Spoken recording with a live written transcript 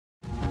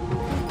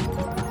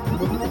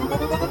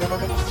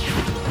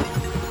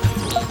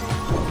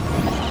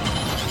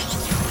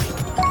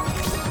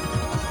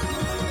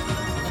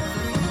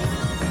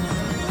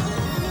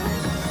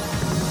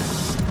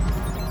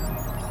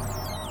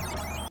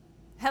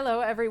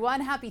Hello,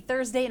 everyone. Happy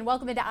Thursday and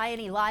welcome into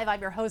INE Live.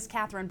 I'm your host,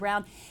 Catherine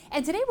Brown.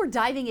 And today we're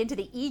diving into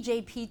the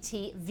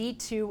EJPT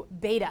V2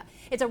 beta.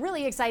 It's a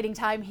really exciting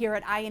time here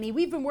at INE.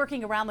 We've been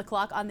working around the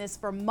clock on this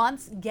for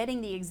months, getting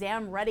the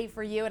exam ready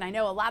for you. And I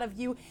know a lot of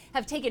you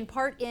have taken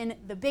part in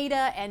the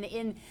beta and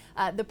in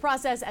the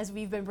process as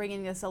we've been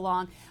bringing this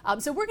along.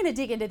 So we're going to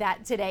dig into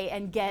that today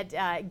and get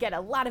a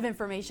lot of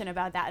information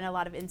about that and a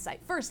lot of insight.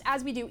 First,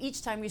 as we do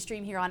each time we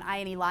stream here on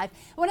INE Live,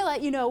 I want to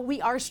let you know we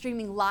are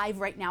streaming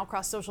live right now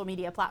across social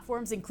media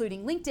platforms,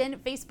 including LinkedIn,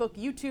 Facebook,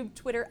 YouTube,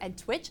 Twitter, and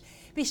Twitch.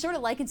 Be sure to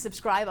like and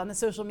subscribe on the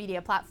social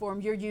media platform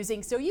you're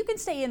using so you can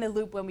stay in the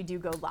loop when we do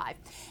go live.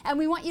 And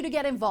we want you to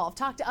get involved.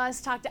 Talk to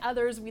us, talk to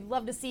others. We'd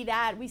love to see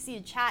that. We see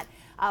a chat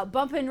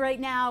bumping right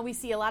now. We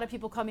see a lot of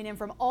people coming in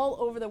from all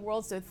over the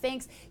world, so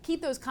thanks.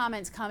 Keep those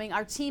comments coming.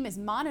 Our team is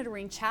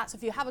monitoring chat, so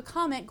if you have a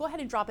comment, go ahead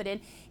and drop it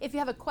in. If you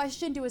have a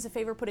question, do us a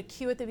favor, put a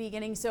Q at the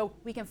beginning so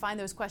we can find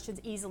those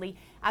questions easily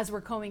as we're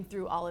combing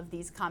through all of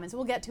these comments.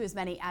 We'll get to as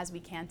many as we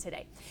can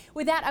today.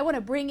 With that, I want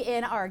to bring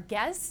in our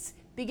guests,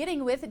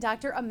 beginning with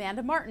Dr.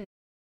 Amanda Martin.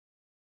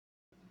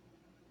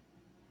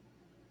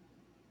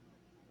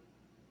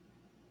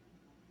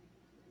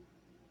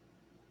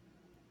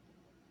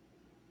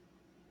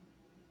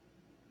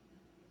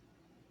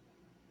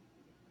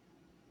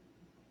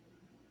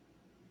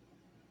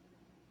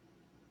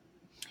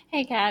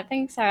 Hey, Kat.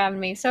 Thanks for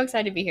having me. So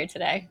excited to be here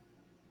today.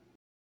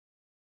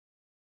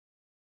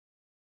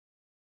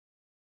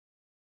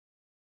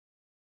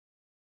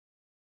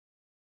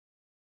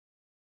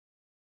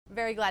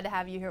 Very glad to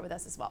have you here with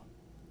us as well.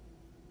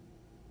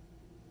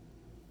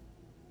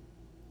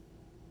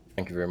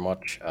 Thank you very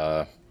much.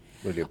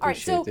 Really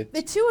appreciate all right, so it.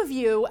 The two of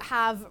you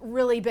have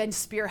really been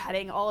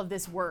spearheading all of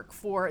this work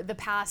for the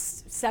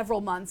past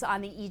several months on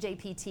the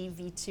EJPT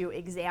V2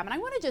 exam. And I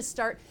want to just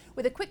start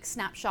with a quick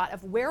snapshot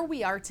of where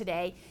we are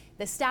today,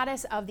 the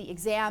status of the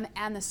exam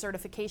and the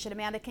certification.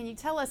 Amanda, can you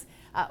tell us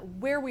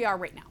where we are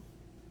right now?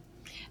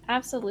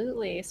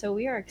 Absolutely. So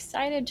we are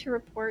excited to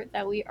report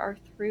that we are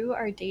through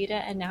our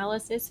data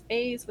analysis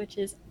phase, which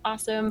is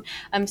awesome.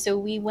 So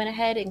we went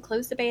ahead and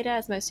closed the beta,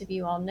 as most of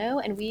you all know,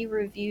 and we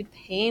reviewed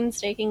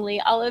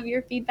painstakingly all of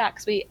your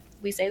feedbacks.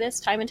 We say this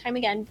time and time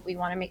again, but we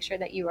want to make sure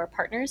that you are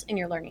partners in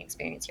your learning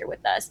experience here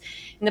with us.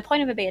 And the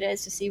point of a beta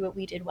is to see what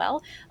we did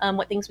well,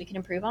 what things we can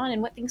improve on,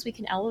 and what things we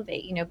can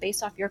elevate,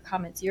 based off your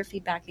comments, your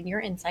feedback, and your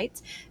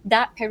insights.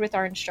 That paired with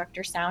our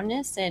instructor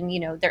soundness and,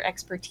 their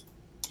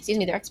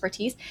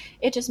expertise,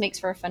 it just makes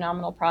for a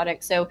phenomenal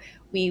product. So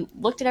we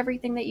looked at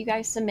everything that you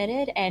guys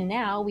submitted, and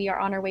now we are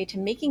on our way to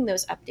making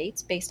those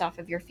updates based off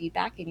of your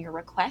feedback and your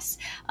requests.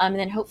 And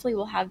then hopefully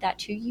we'll have that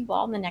to you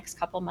all in the next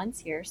couple months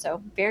here.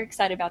 So very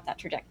excited about that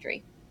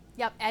trajectory.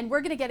 Yep, and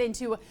we're going to get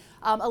into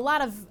a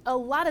lot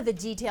of the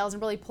details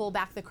and really pull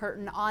back the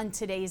curtain on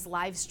today's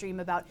live stream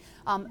about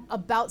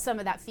some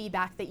of that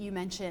feedback that you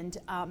mentioned,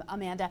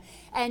 Amanda.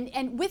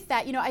 And with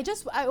that,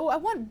 I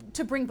want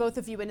to bring both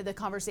of you into the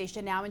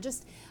conversation now and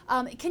just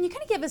can you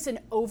kind of give us an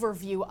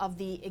overview of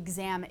the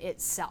exam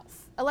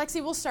itself?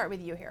 Alexi, we'll start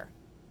with you here.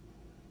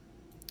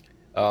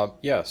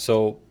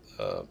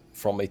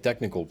 From a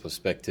technical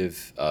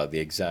perspective, the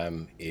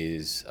exam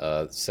is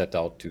set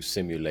out to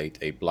simulate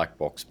a black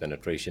box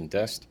penetration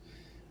test.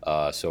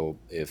 So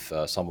if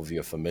some of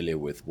you are familiar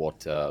with what,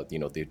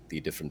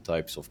 the different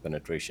types of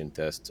penetration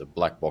tests, a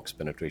black box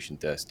penetration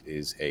test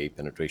is a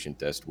penetration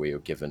test where you're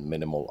given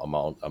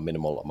a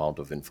minimal amount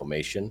of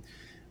information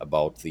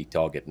about the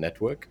target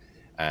network.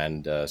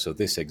 And so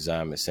this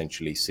exam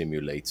essentially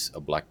simulates a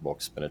black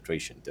box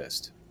penetration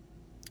test.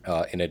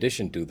 In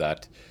addition to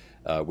that,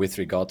 with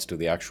regards to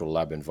the actual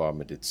lab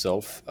environment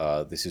itself,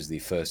 this is the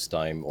first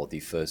time or the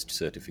first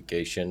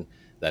certification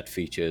that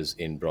features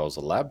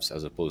in-browser labs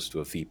as opposed to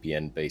a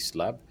VPN-based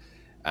lab.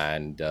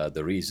 And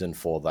the reason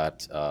for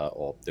that,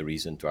 or the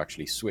reason to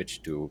actually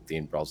switch to the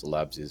in-browser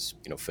labs is,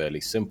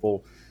 fairly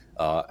simple,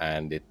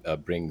 and it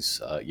brings,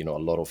 a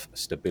lot of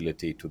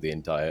stability to the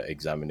entire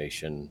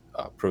examination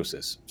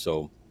process.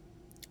 So,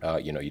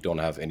 you don't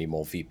have any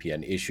more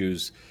VPN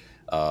issues.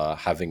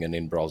 Having an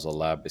in-browser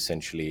lab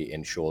essentially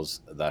ensures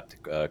that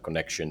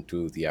connection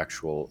to the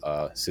actual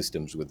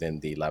systems within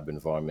the lab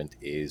environment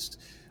is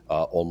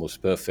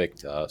almost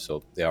perfect.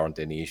 So there aren't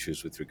any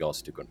issues with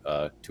regards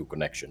to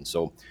connection.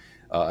 So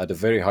at a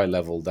very high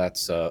level,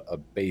 that's a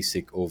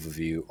basic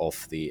overview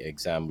of the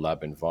exam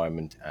lab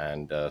environment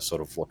and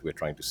sort of what we're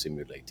trying to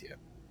simulate here.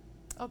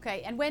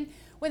 Okay, and when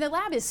the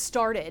lab is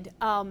started,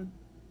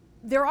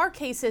 there are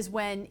cases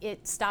when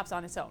it stops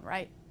on its own,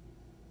 right?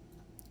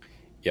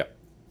 Yeah.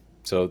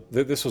 So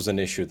this was an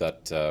issue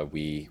that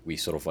we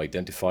sort of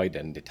identified,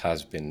 and it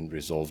has been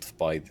resolved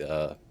by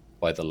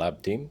the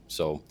lab team.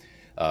 So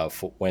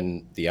for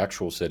when the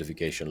actual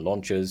certification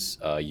launches,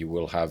 you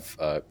will have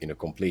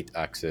complete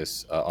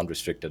access,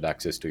 unrestricted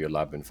access to your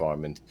lab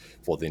environment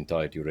for the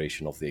entire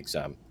duration of the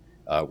exam,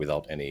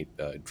 without any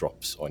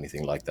drops or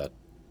anything like that.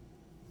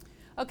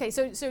 Okay,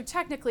 so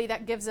technically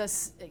that gives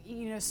us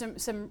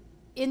some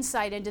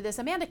insight into this.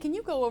 Amanda, can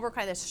you go over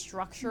kind of the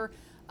structure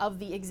of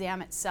the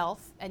exam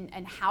itself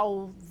and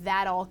how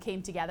that all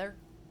came together?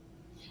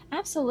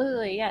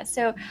 Absolutely, yeah.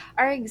 So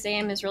our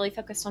exam is really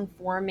focused on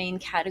four main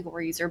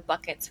categories or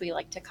buckets, we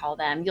like to call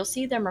them. You'll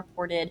see them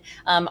reported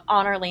on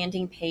our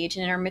landing page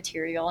and in our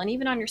material, and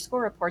even on your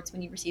score reports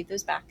when you receive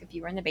those back if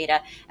you were in the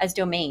beta, as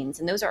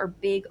domains. And those are our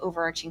big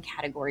overarching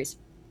categories.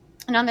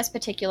 And on this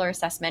particular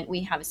assessment,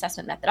 we have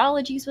assessment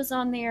methodologies was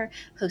on there,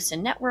 host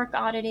and network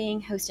auditing,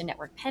 host and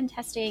network pen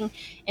testing,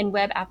 and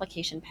web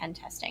application pen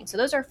testing. So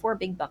those are four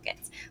big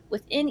buckets.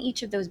 Within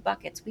each of those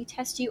buckets, we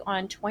test you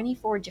on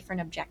 24 different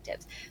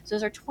objectives. So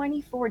those are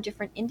 24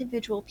 different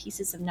individual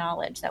pieces of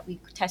knowledge that we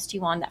test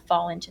you on that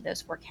fall into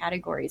those four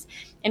categories.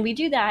 And we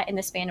do that in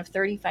the span of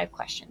 35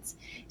 questions.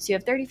 So you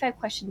have 35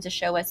 questions to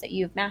show us that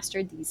you've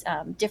mastered these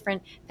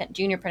different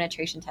junior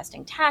penetration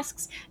testing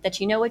tasks,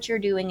 that you know what you're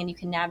doing and you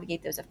can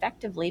navigate those effectively,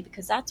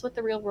 because that's what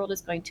the real world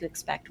is going to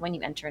expect when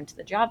you enter into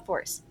the job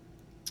force.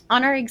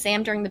 On our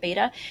exam during the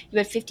beta, you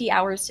had 50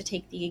 hours to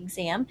take the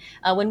exam.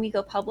 When we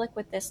go public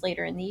with this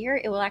later in the year,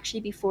 it will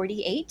actually be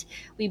 48.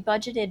 We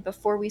budgeted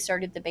before we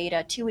started the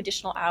beta 2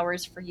 additional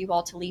hours for you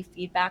all to leave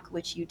feedback,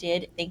 which you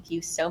did. Thank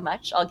you so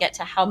much. I'll get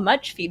to how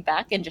much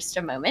feedback in just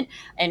a moment.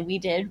 And we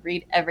did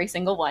read every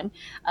single one.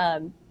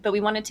 But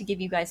we wanted to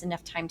give you guys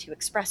enough time to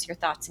express your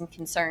thoughts and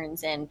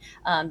concerns and,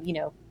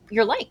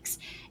 your likes.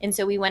 And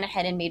so we went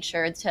ahead and made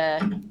sure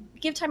to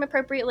give time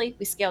appropriately.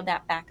 We scaled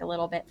that back a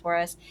little bit for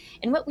us.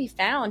 And what we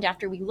found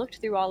after we looked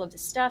through all of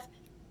this stuff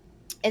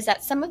is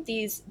that some of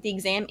the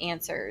exam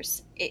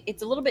answers,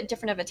 it's a little bit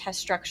different of a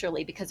test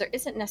structurally, because there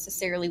isn't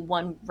necessarily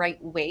one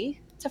right way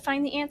to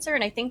find the answer.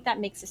 And I think that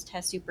makes this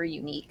test super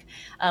unique.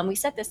 We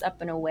set this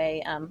up in a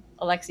way,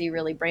 Alexi,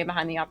 really brain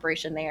behind the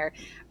operation there,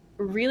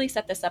 really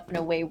set this up in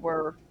a way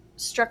where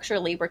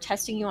structurally we're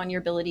testing you on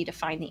your ability to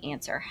find the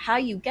answer. How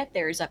you get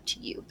there is up to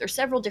you. There's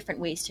several different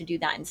ways to do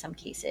that in some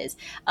cases,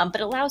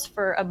 but allows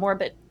for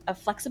a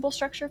flexible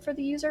structure for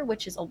the user,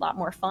 which is a lot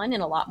more fun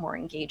and a lot more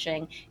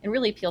engaging and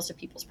really appeals to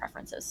people's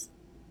preferences.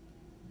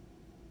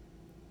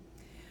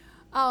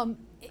 I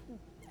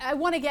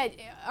want to get,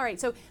 all right,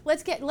 so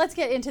let's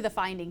get into the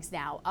findings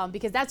now,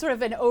 because that's sort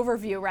of an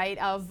overview, right,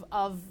 of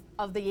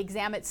the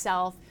exam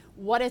itself,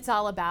 what it's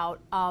all about.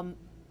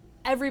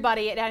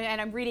 Everybody, and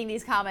I'm reading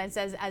these comments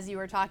as you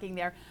were talking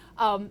there,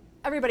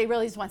 everybody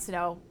really just wants to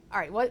know, all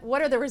right,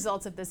 what are the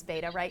results of this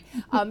beta, right?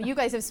 You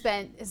guys have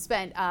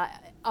spent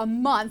a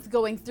month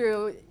going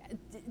through,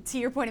 to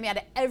your point,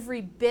 Amanda,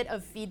 every bit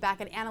of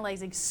feedback and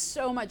analyzing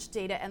so much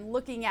data and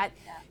looking at,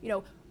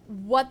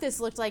 what this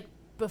looked like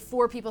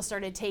before people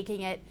started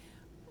taking it,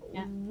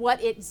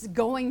 what it's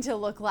going to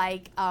look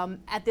like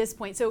at this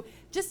point. So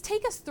just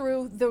take us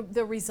through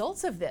the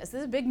results of this.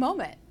 This is a big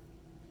moment.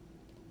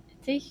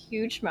 It's a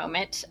huge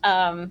moment.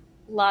 A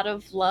lot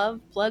of love,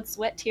 blood,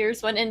 sweat,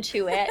 tears went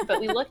into it, but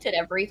we looked at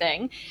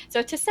everything.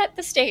 So to set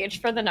the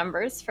stage for the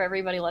numbers for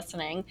everybody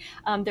listening,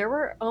 there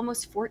were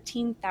almost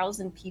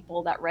 14,000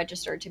 people that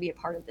registered to be a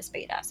part of this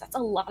beta. So that's a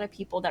lot of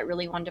people that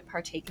really wanted to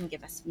partake and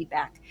give us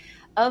feedback.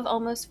 Of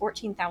almost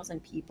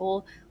 14,000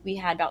 people, we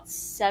had about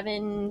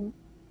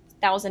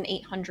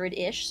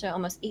 7,800-ish, so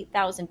almost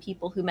 8,000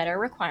 people who met our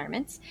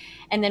requirements.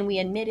 And then we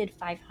admitted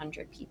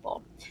 500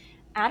 people.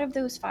 Out of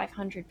those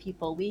 500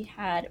 people, we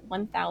had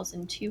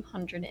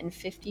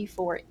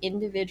 1,254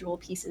 individual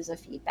pieces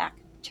of feedback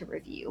to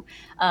review.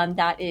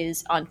 That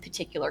is on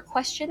particular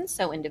questions,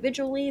 so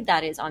individually,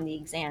 that is on the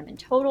exam in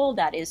total,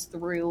 that is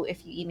through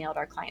if you emailed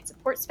our client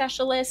support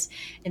specialist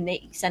and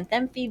they sent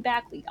them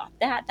feedback, we got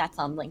that, that's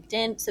on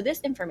LinkedIn. So this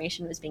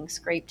information was being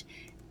scraped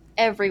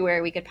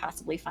everywhere we could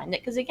possibly find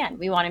it, because again,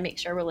 we want to make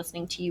sure we're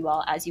listening to you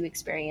all as you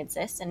experience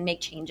this and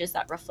make changes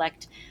that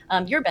reflect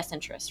your best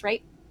interests,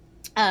 right?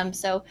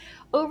 So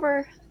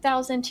over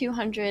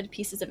 1,200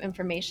 pieces of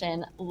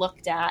information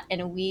looked at,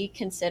 and we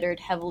considered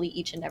heavily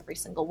each and every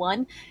single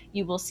one.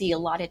 You will see a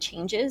lot of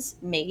changes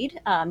made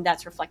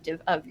that's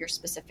reflective of your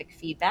specific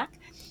feedback.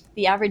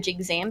 The average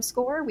exam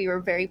score we were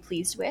very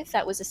pleased with.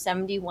 That was a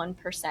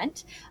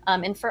 71%.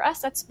 And for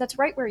us, that's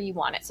right where you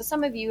want it. So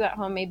some of you at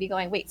home may be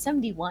going, wait,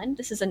 71?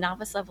 This is a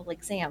novice level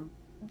exam.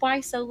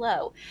 Why so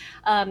low?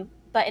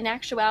 But in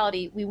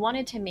actuality, we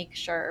wanted to make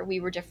sure we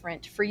were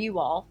different for you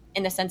all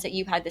in the sense that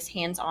you had this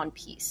hands-on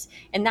piece.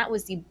 And that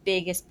was the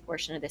biggest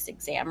portion of this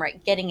exam,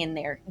 right? Getting in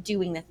there,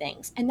 doing the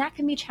things. And that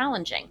can be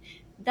challenging.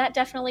 That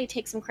definitely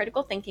takes some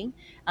critical thinking,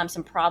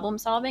 some problem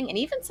solving, and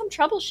even some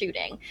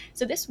troubleshooting.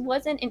 So this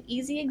wasn't an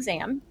easy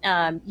exam.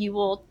 You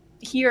will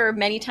hear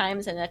many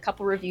times in a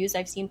couple reviews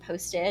I've seen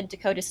posted,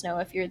 Dakota Snow,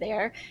 if you're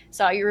there,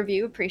 saw your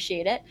review,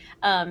 appreciate it.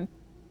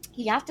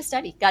 You have to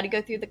study, got to go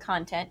through the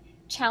content.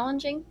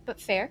 Challenging, but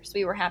fair. So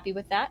we were happy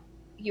with that.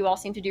 You all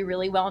seem to do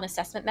really well in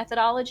assessment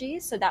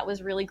methodologies. So that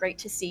was really great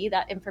to see.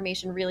 That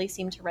information really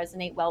seemed to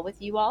resonate well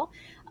with you all.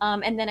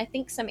 And then I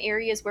think some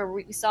areas where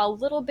we saw a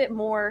little bit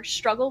more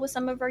struggle with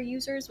some of our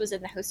users was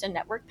in the host and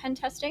network pen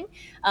testing.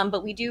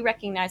 But we do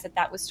recognize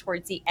that was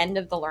towards the end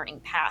of the learning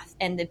path,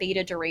 and the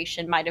beta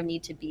duration might have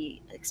need to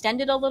be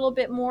extended a little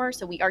bit more.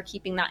 So we are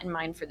keeping that in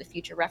mind for the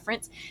future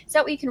reference, so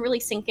that we can really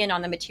sink in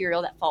on the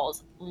material that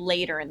falls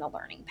later in the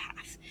learning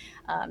path.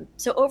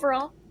 So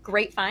overall,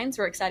 great finds.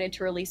 We're excited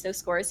to release those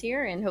scores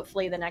here and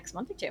hopefully the next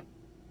month or two.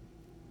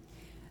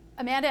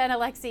 Amanda and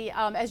Alexi,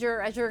 as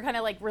you're kind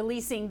of like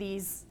releasing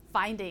these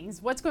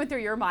findings, what's going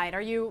through your mind?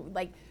 Are you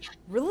like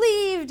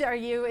relieved?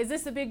 Is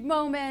this a big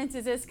moment?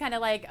 Is this kind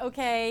of like,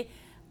 okay,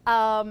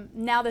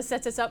 now this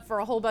sets us up for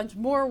a whole bunch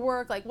more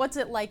work? Like, what's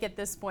it like at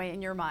this point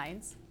in your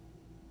minds?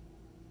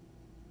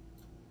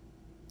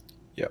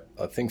 Yeah,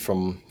 I think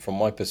from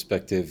my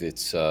perspective,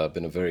 it's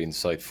been a very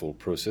insightful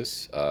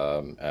process,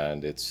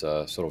 and it's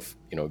sort of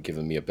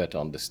given me a better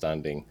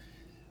understanding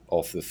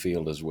of the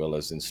field as well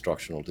as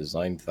instructional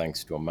design,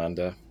 thanks to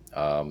Amanda.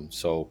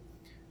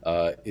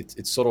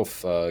 It sort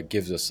of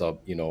gives us a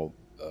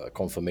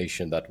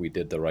confirmation that we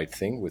did the right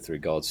thing with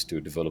regards to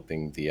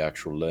developing the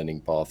actual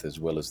learning path as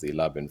well as the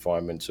lab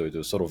environment. So it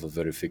was sort of a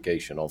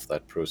verification of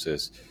that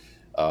process,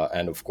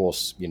 and of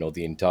course,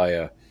 the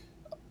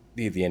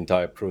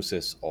entire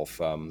process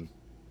of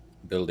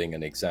building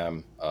an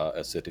exam,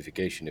 a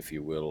certification, if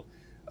you will,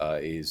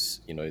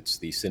 is it's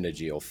the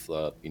synergy of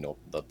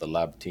the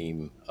lab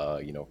team,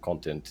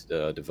 content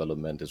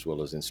development as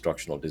well as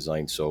instructional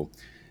design. So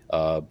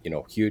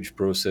huge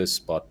process,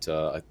 but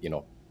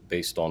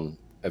based on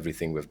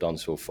everything we've done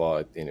so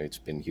far, it's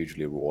been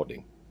hugely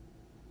rewarding.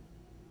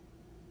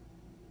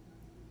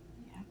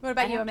 What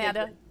about you,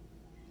 Amanda?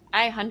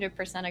 I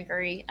 100%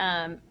 agree.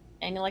 And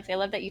Alexi, I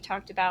love that you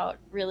talked about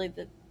really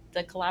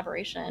the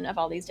collaboration of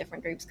all these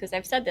different groups, because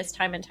I've said this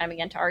time and time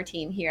again to our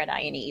team here at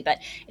INE, but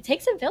it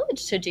takes a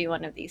village to do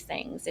one of these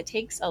things. It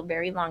takes a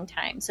very long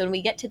time. So when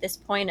we get to this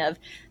point of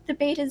the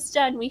beta's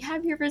done, we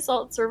have your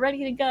results, we're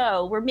ready to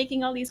go, we're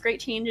making all these great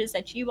changes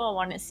that you all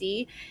want to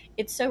see,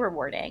 it's so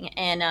rewarding.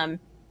 And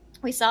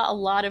we saw a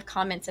lot of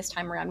comments this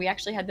time around. We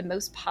actually had the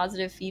most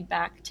positive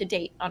feedback to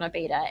date on a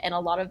beta, and a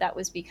lot of that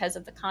was because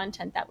of the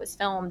content that was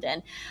filmed.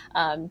 And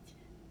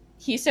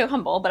he's so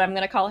humble, but I'm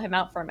going to call him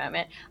out for a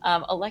moment.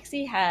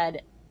 Alexi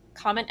had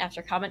comment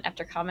after comment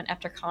after comment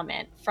after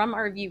comment from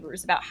our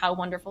viewers about how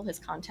wonderful his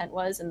content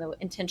was and the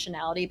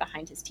intentionality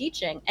behind his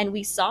teaching. And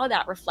we saw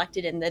that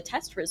reflected in the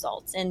test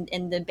results and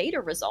in the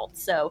beta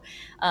results. So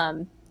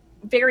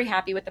very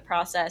happy with the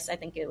process. I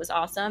think it was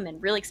awesome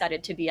and really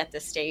excited to be at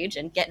this stage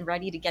and getting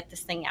ready to get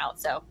this thing out.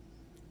 So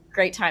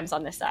great times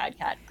on this side,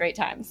 Kat. Great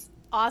times.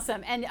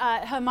 Awesome. And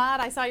Hamad,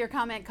 I saw your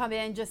comment come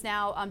in just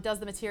now. Does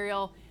the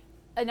material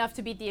enough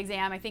to beat the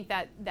exam? I think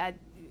that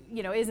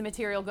is the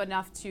material good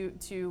enough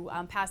to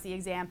pass the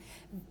exam?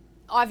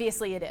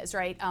 Obviously it is,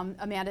 right?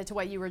 Amanda, to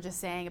what you were just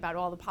saying about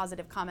all the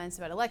positive comments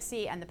about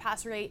Alexi and the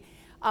pass rate.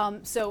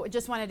 So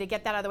just wanted to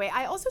get that out of the way.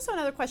 I also saw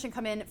another question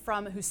come in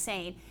from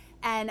Hussein,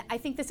 and I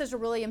think this is a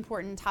really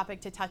important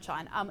topic to touch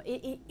on.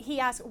 He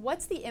asked,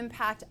 what's the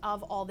impact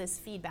of all this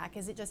feedback?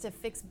 Is it just to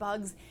fix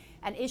bugs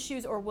and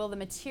issues, or will the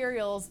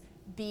materials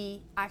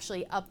be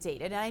actually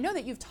updated? And I know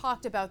that you've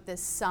talked about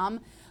this some,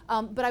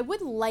 but I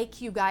would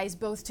like you guys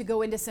both to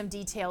go into some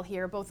detail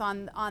here, both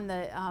on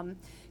the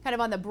kind of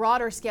on the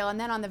broader scale and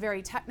then on the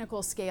very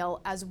technical scale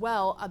as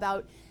well,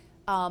 about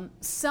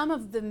some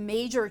of the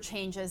major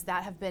changes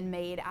that have been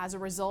made as a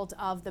result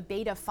of the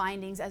beta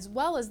findings, as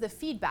well as the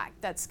feedback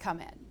that's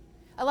come in.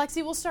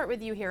 Alexi, we'll start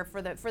with you here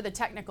for the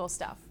technical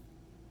stuff.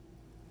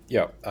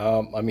 Yeah,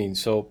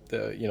 so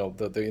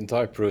the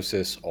entire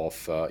process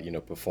of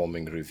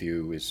performing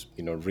review is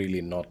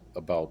really not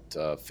about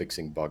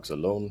fixing bugs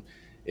alone.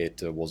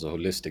 It was a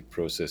holistic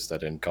process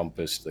that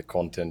encompassed the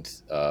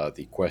content,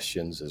 the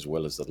questions, as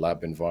well as the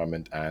lab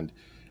environment. And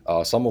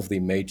some of the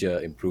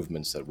major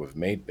improvements that we've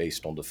made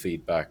based on the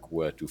feedback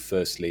were to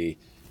firstly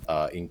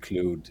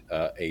include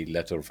a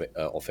letter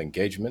of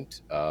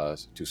engagement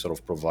to sort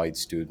of provide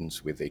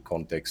students with a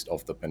context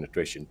of the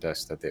penetration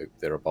test that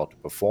they're about to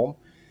perform,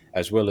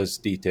 as well as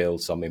detail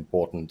some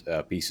important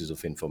pieces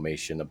of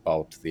information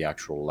about the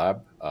actual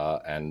lab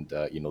and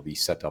the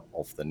setup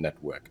of the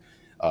network.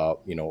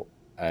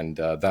 And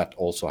that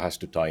also has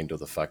to tie into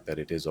the fact that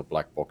it is a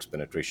black box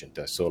penetration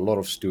test. So a lot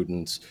of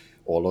students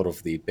or a lot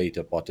of the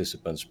beta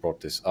participants brought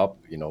this up.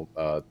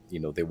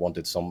 They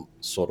wanted some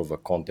sort of a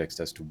context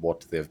as to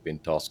what they've been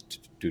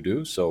tasked to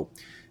do. So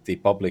the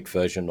public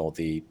version or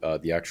the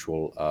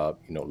actual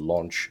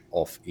launch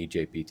of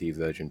EJPT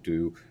version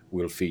 2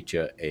 will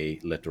feature a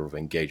letter of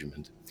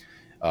engagement.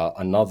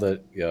 Another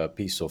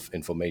piece of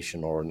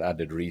information or an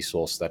added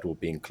resource that will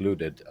be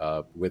included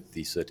with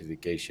the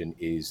certification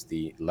is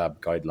the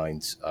lab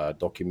guidelines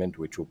document,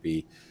 which will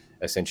be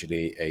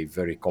essentially a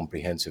very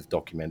comprehensive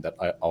document that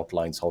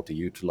outlines how to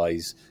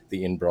utilize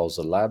the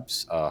in-browser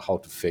labs, how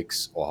to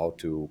fix or how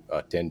to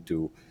tend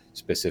to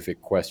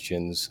specific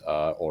questions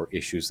or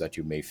issues that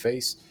you may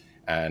face,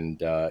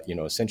 and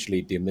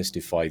essentially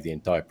demystify the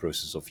entire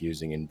process of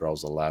using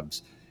in-browser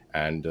labs,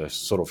 and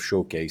sort of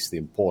showcase the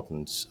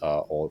importance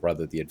or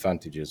rather the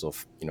advantages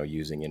of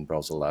using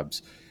in-browser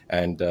labs.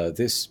 And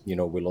this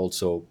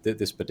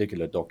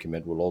particular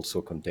document will also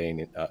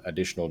contain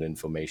additional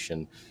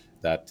information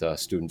that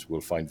students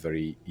will find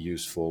very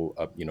useful,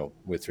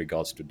 with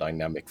regards to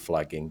dynamic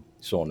flagging,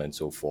 so on and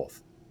so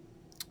forth.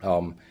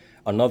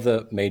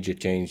 Another major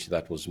change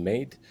that was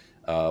made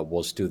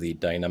was to the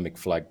dynamic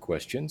flag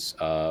questions.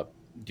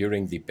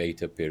 During the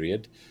beta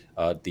period,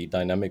 the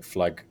dynamic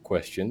flag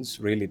questions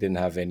really didn't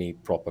have any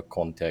proper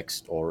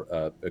context or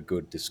a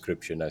good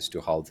description as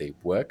to how they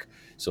work.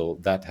 So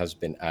that has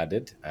been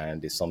added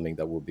and is something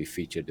that will be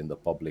featured in the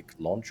public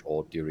launch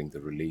or during the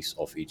release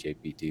of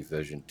EJPT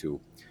version 2.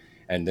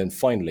 And then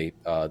finally,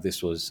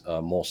 this was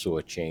more so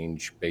a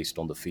change based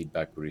on the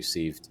feedback we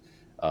received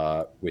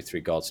with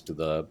regards to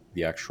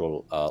the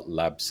actual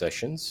lab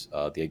sessions,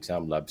 the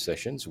exam lab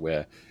sessions,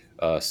 where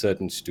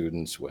certain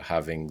students were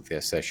having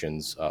their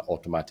sessions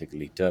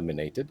automatically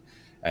terminated.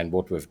 And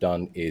what we've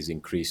done is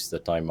increase the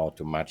timeout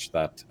to match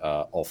that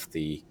of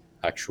the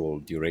actual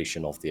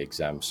duration of the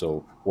exam.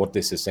 So what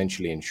this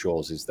essentially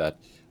ensures is that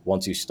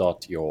once you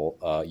start your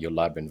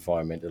lab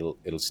environment,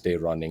 it'll stay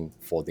running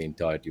for the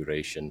entire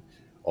duration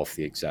of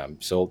the exam.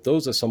 So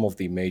those are some of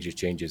the major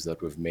changes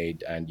that we've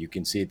made, and you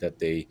can see that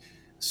they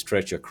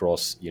stretch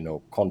across,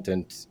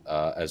 content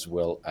as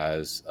well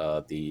as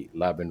the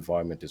lab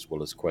environment as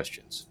well as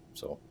questions.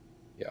 So,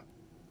 yeah.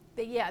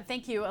 Yeah,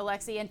 thank you,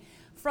 Alexi. And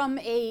from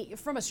a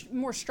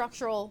more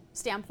structural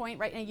standpoint,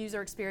 right, and a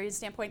user experience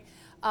standpoint,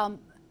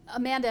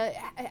 Amanda,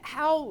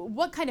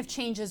 what kind of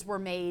changes were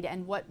made,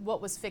 and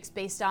what was fixed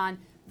based on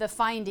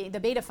the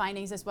beta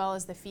findings as well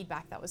as the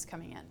feedback that was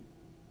coming in?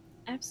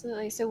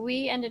 Absolutely. So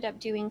we ended up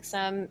doing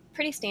some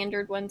pretty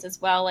standard ones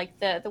as well. Like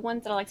the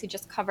ones that Alexi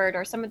just covered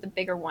are some of the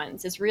bigger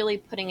ones, is really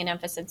putting an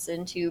emphasis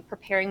into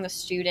preparing the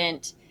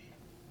student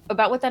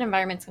about what that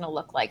environment's going to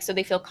look like so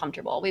they feel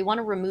comfortable. We want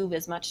to remove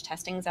as much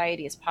test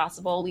anxiety as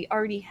possible. We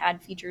already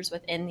had features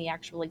within the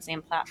actual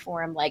exam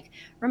platform like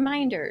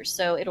reminders.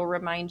 So it'll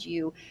remind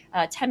you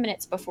 10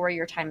 minutes before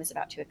your time is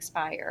about to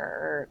expire,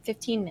 or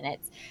 15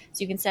 minutes.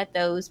 So you can set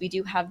those. We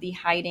do have the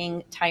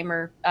hiding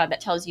timer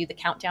that tells you the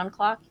countdown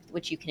clock,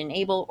 which you can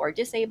enable or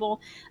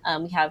disable.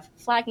 We have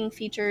flagging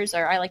features,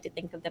 or I like to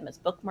think of them as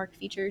bookmark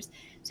features.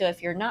 So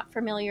if you're not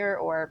familiar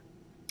or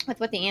with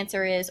what the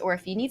answer is, or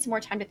if you need some more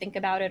time to think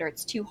about it, or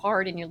it's too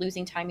hard and you're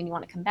losing time and you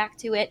want to come back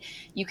to it,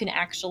 you can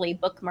actually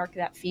bookmark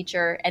that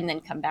feature and then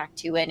come back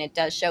to it. And it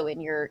does show in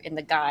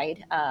the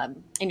guide,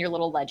 in your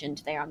little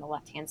legend there on the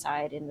left-hand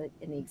side in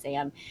the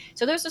exam.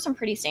 So those are some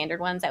pretty standard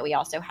ones that we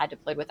also had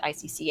deployed with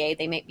ICCA.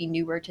 They might be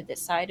newer to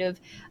this side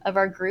of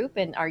our group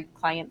and our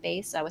client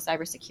base with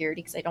cybersecurity,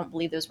 because I don't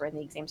believe those were in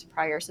the exams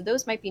prior. So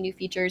those might be new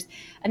features.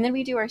 And then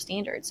we do our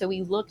standards. So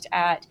we looked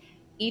at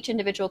each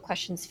individual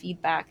question's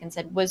feedback and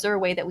said, was there a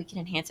way that we can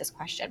enhance this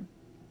question?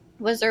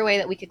 Was there a way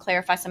that we could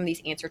clarify some of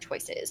these answer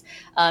choices?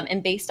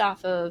 And based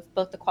off of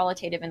both the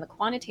qualitative and the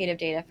quantitative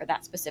data for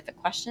that specific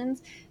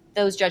questions,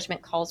 those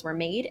judgment calls were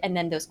made, and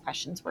then those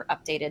questions were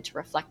updated to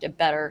reflect a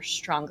better,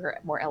 stronger,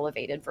 more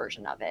elevated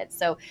version of it.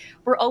 So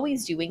we're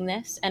always doing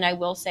this. And I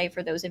will say,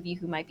 for those of you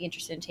who might be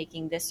interested in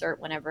taking this cert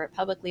whenever it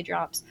publicly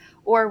drops,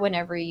 or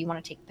whenever you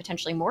want to take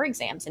potentially more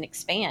exams and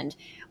expand,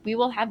 we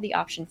will have the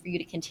option for you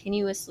to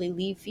continuously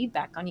leave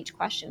feedback on each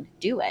question.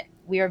 Do it.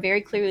 We are very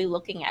clearly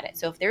looking at it.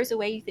 So if there's a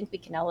way you think we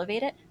can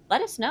elevate it,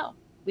 let us know.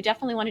 We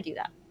definitely want to do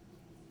that.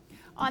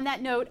 On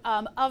that note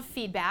of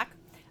feedback,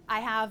 I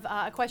have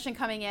a question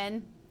coming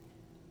in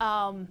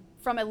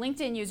from a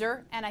LinkedIn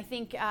user, and I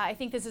think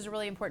this is a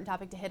really important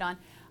topic to hit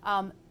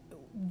on.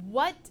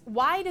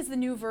 Why does the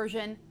new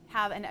version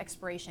have an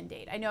expiration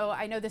date? I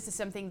know this is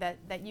something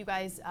that you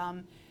guys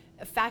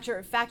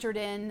factored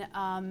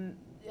in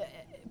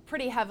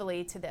pretty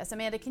heavily to this.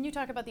 Amanda, can you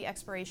talk about the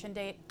expiration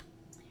date?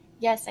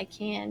 Yes, I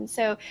can.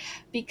 So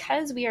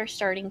because we are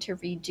starting to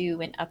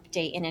redo and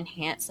update and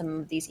enhance some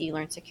of these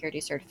eLearn security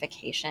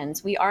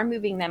certifications, we are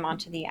moving them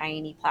onto the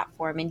INE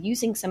platform and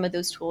using some of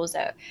those tools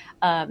that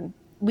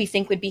we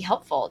think would be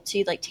helpful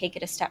to take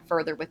it a step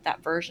further with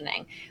that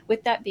versioning.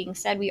 With that being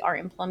said, we are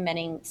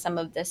implementing some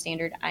of the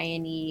standard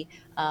INE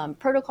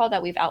protocol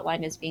that we've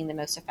outlined as being the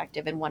most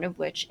effective, and one of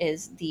which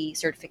is the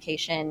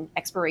certification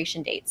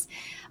expiration dates.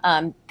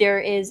 There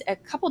is a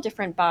couple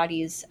different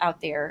bodies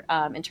out there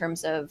in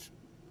terms of,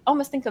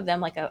 almost think of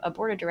them like a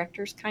board of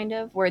directors kind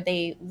of, where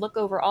they look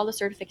over all the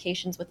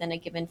certifications within a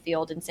given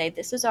field and say,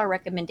 this is our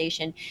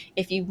recommendation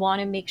if you want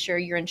to make sure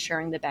you're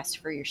ensuring the best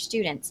for your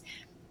students.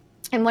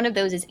 And one of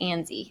those is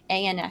ANSI,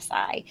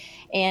 ANSI.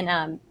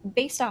 And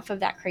based off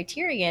of that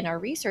criteria in our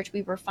research,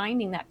 we were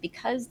finding that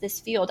because this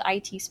field,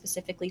 IT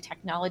specifically,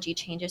 technology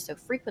changes so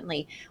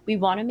frequently, we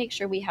want to make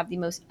sure we have the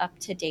most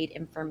up-to-date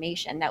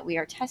information, that we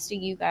are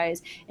testing you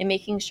guys and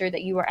making sure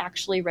that you are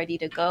actually ready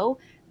to go,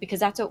 because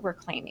that's what we're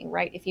claiming,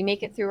 right? If you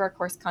make it through our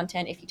course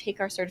content, if you take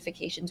our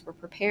certifications, we're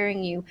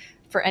preparing you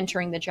for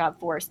entering the job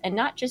force, and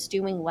not just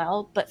doing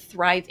well, but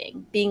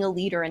thriving, being a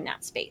leader in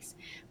that space.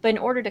 But in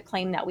order to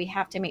claim that, we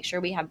have to make sure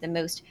we have the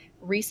most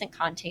recent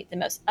content, the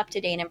most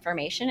up-to-date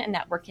information, and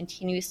that we're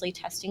continuously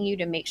testing you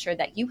to make sure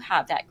that you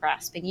have that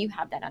grasp and you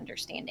have that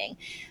understanding.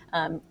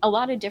 A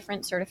lot of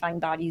different certifying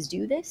bodies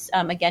do this,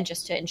 again,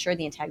 just to ensure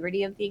the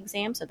integrity of the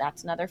exam. So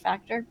that's another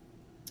factor.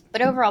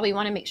 But overall, we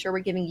want to make sure we're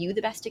giving you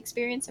the best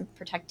experience and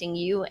protecting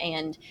you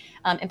and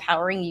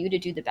empowering you to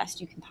do the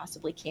best you can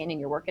possibly can in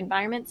your work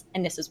environments.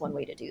 And this is one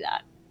way to do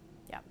that.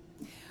 Yeah.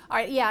 All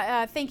right.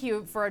 Yeah. Thank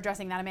you for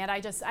addressing that, Amanda.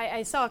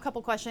 I saw a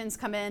couple questions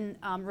come in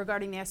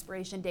regarding the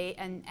expiration date,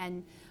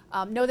 and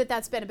Know that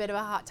that's been a bit of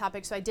a hot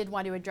topic, so I did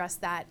want to address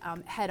that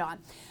head on.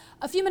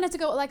 A few minutes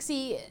ago,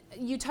 Alexi,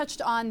 you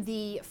touched on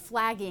the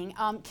flagging.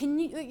 Can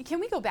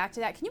we go back to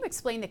that? Can you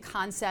explain the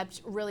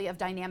concept really of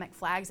dynamic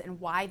flags and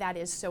why that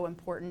is so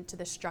important to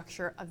the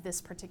structure of this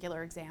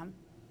particular exam?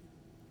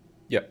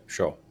 Yeah,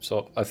 sure.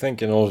 So I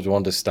think in order to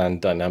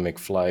understand dynamic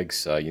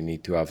flags, you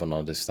need to have an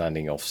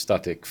understanding of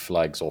static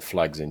flags or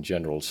flags in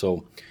general.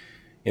 So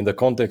in the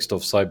context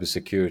of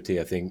cybersecurity,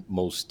 I think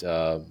most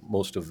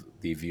of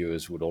the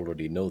viewers would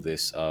already know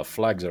this.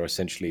 Flags are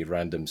essentially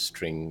random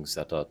strings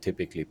that are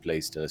typically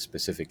placed in a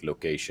specific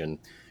location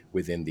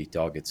within the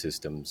target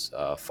system's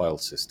file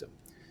system.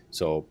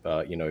 So,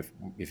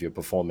 if you're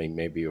performing,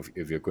 maybe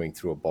if you're going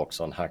through a box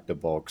on Hack the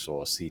Box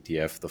or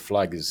CTF, the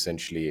flag is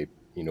essentially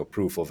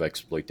proof of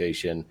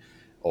exploitation,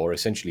 or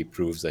essentially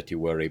proves that you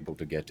were able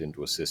to get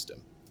into a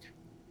system.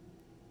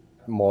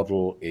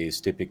 Model is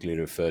typically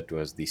referred to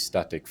as the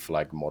static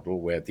flag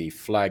model, where the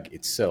flag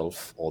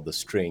itself or the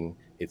string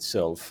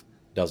itself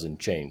doesn't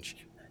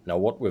change. Now,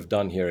 what we've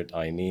done here at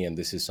INE, and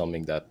this is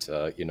something that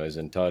is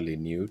entirely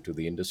new to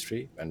the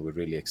industry, and we're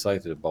really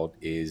excited about,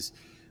 is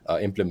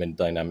implement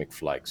dynamic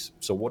flags.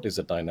 So, what is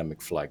a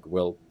dynamic flag?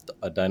 Well,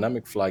 a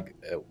dynamic flag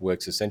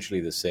works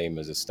essentially the same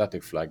as a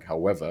static flag.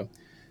 However,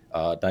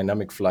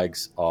 dynamic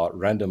flags are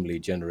randomly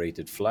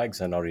generated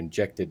flags and are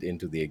injected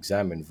into the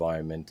exam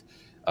environment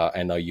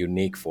and are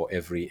unique for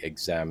every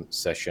exam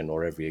session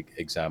or every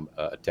exam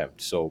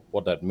attempt. So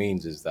what that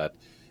means is that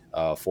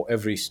for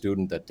every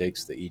student that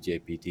takes the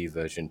EJPT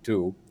version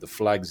 2, the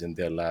flags in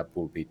their lab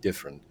will be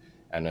different.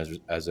 And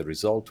as a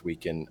result, we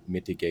can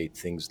mitigate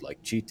things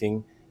like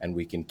cheating, and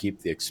we can keep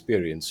the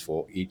experience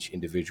for each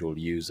individual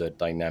user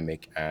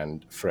dynamic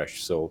and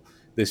fresh. So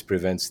this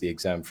prevents the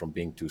exam from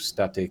being too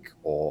static,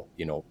 or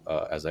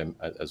as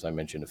I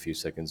mentioned a few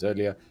seconds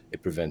earlier,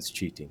 it prevents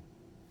cheating.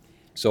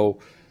 So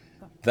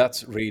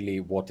that's really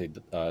what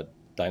a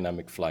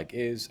dynamic flag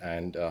is,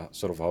 and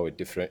sort of how it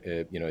different.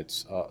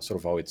 It's sort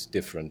of how it's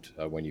different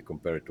when you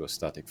compare it to a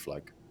static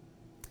flag.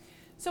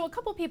 So a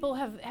couple people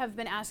have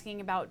been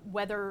asking about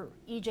whether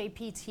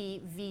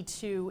EJPT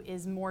v2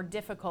 is more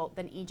difficult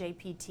than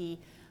EJPT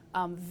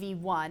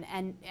v1,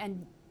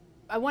 and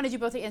I wanted you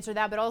both to answer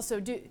that, but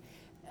also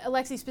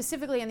Alexi,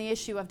 specifically on the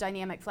issue of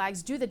dynamic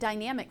flags, do the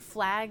dynamic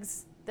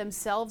flags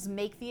themselves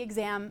make the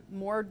exam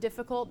more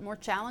difficult, more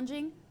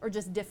challenging, or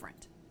just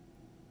different?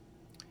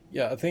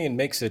 Yeah, I think it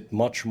makes it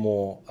much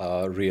more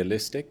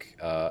realistic.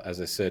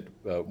 As I said,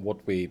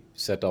 what we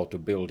set out to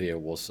build here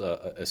was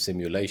a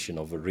simulation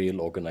of a real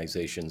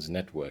organization's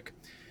network.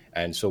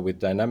 And so with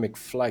dynamic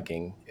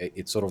flagging,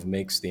 it sort of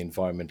makes the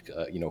environment,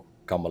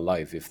 come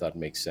alive, if that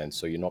makes sense.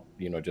 So you're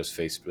not, just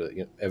faced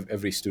with,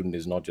 every student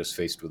is not just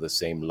faced with the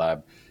same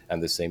lab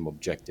and the same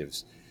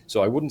objectives.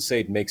 So I wouldn't say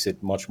it makes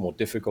it much more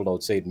difficult. I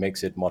would say it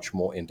makes it much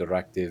more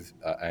interactive.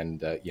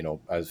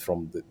 As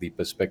from the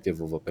perspective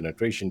of a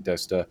penetration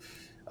tester,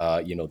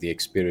 the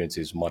experience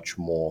is much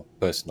more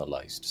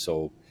personalized.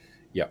 So,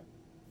 yeah.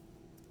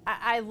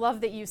 I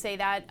love that you say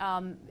that.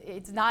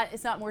 It's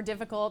not more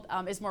difficult.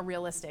 It's more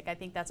realistic. I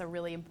think that's a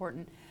really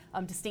important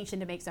distinction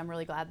to make. So I'm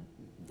really glad,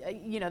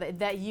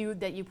 that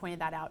you pointed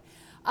that out.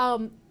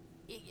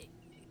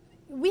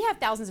 We have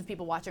thousands of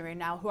people watching right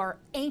now who are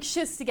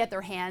anxious to get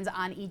their hands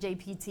on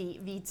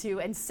EJPT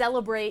v2 and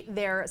celebrate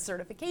their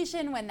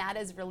certification when that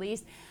is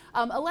released.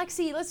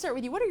 Alexi, let's start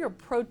with you. What are your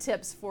pro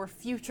tips for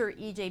future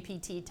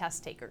EJPT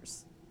test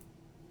takers?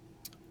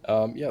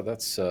 I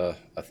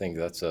think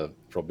that's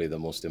probably the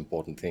most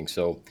important thing.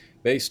 So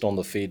based on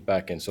the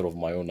feedback and sort of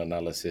my own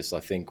analysis, I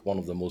think one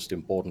of the most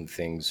important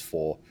things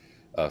for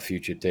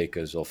future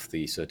takers of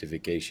the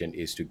certification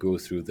is to go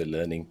through the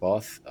learning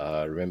path.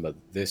 Remember,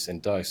 this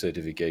entire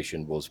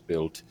certification was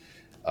built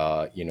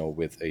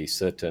with a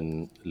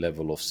certain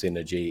level of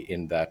synergy,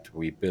 in that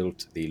we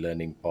built the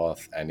learning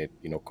path and it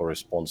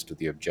corresponds to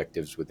the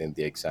objectives within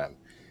the exam.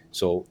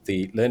 So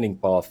the learning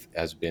path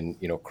has been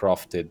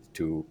crafted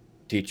to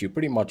teach you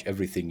pretty much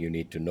everything you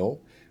need to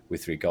know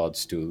with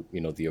regards to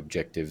the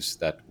objectives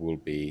that will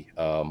be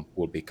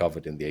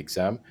covered in the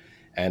exam.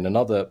 And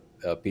another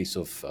piece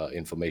of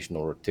information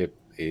or a tip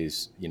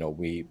is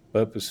we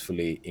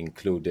purposefully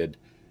included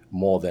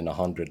more than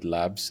 100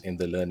 labs in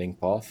the learning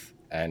path.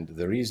 And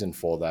the reason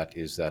for that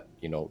is that,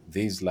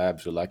 these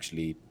labs will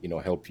actually,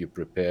 help you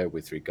prepare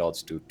with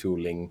regards to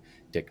tooling,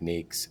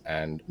 techniques,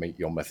 and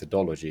your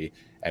methodology,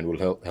 and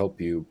will help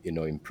you,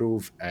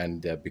 improve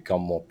and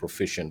become more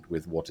proficient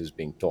with what is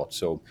being taught.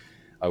 So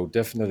I would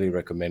definitely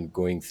recommend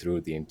going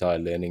through the entire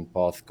learning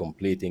path,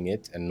 completing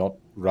it, and not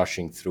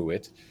rushing through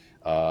it.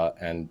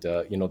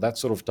 That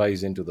sort of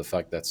ties into the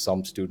fact that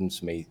some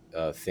students may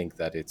think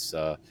that it's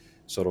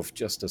sort of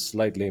just a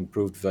slightly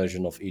improved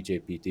version of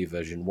EJPT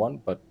version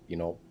 1, but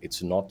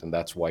it's not, and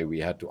that's why we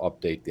had to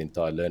update the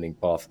entire learning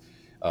path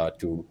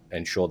to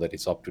ensure that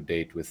it's up to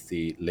date with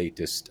the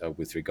latest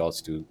with regards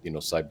to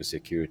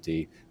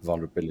cybersecurity,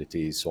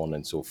 vulnerabilities, so on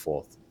and so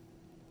forth.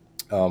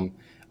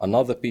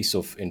 Another piece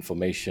of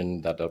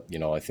information that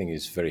I think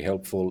is very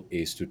helpful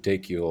is to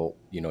take your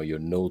your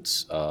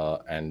notes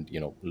and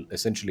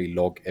essentially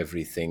log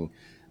everything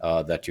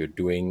that you're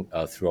doing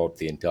throughout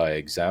the entire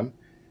exam,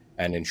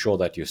 and ensure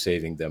that you're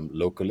saving them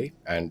locally.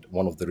 And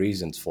one of the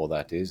reasons for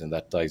that is, and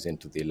that ties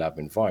into the lab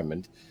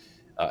environment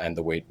and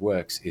the way it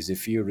works, is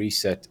if you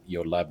reset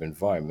your lab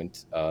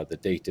environment, the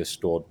data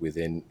stored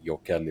within your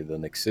Kali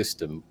Linux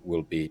system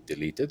will be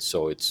deleted.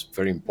 So it's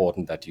very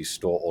important that you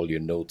store all your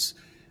notes,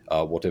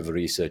 whatever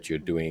research you're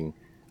doing,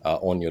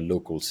 on your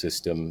local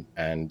system,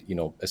 and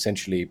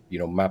essentially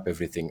map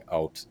everything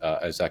out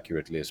as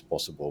accurately as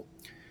possible.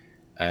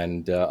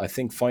 And I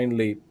think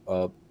finally,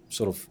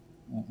 sort of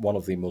one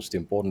of the most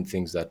important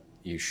things that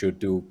you should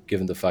do,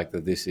 given the fact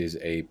that this is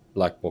a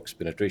black box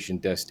penetration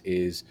test,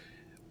 is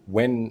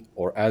when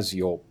or as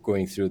you're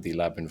going through the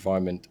lab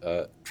environment,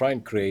 try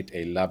and create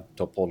a lab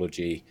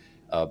topology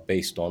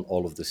based on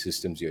all of the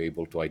systems you're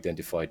able to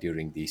identify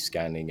during the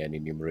scanning and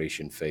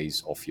enumeration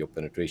phase of your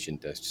penetration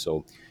test.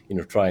 So,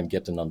 try and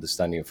get an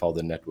understanding of how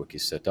the network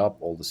is set up,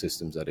 all the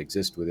systems that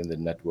exist within the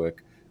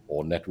network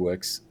or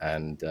networks,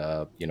 and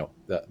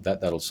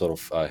that'll sort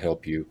of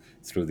help you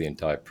through the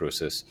entire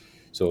process.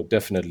 So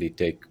definitely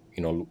take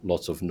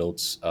lots of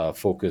notes,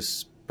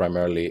 focus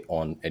primarily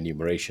on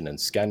enumeration and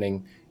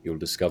scanning. You'll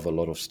discover a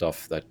lot of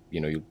stuff that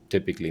you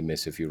typically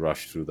miss if you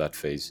rush through that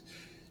phase.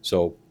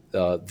 So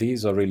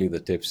these are really the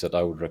tips that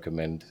I would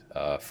recommend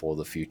for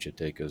the future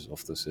takers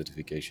of the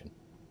certification.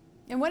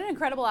 And what an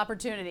incredible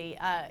opportunity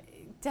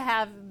to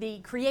have the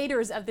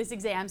creators of this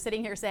exam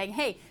sitting here saying,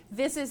 hey,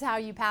 this is how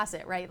you pass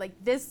it, right? Like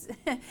this,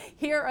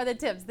 here are the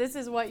tips. This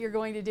is what you're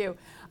going to do.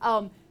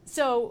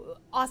 So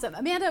awesome.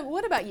 Amanda,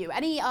 what about you?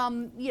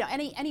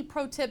 Any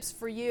pro tips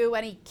for you?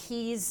 Any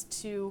keys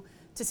to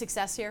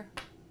success here?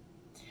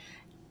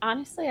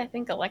 Honestly, I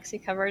think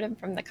Alexi covered them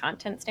from the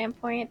content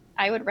standpoint.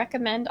 I would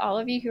recommend all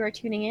of you who are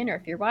tuning in, or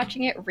if you're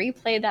watching it,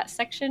 replay that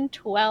section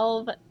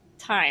 12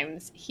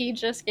 times. He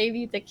just gave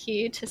you the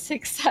key to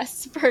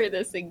success for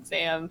this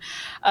exam.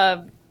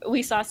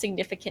 We saw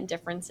significant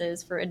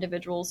differences for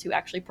individuals who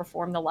actually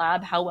performed the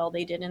lab, how well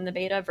they did in the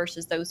beta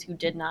versus those who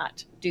did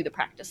not do the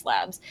practice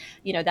labs.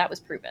 That was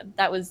proven.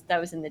 That was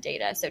in the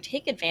data. So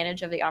take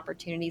advantage of the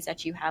opportunities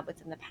that you have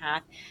within the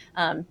path.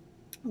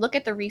 Look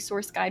at the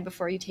resource guide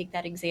before you take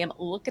that exam.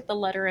 Look at the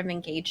letter of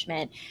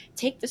engagement.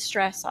 Take the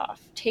stress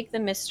off. Take the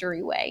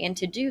mystery away. And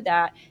to do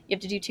that, you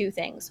have to do two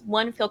things.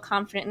 One, feel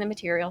confident in the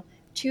material.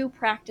 Two,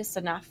 practice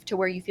enough to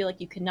where you feel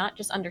like you can not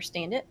just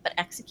understand it, but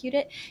execute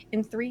it.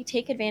 And three,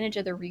 take advantage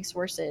of the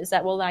resources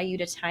that will allow you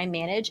to time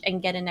manage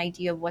and get an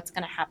idea of what's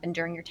going to happen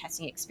during your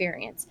testing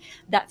experience.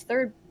 That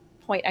third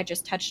point I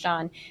just touched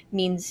on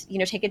means,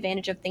 take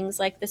advantage of things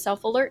like the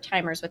self-alert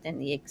timers within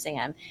the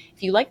exam.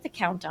 If you like the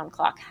countdown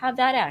clock, have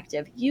that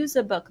active. Use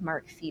a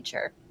bookmark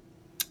feature.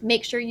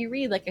 Make sure you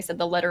read, like I said,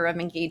 the letter of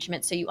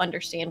engagement so you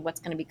understand what's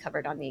going to be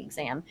covered on the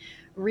exam.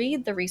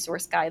 Read the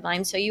resource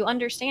guidelines so you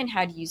understand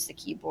how to use the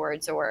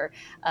keyboards or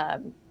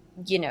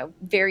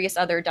various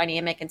other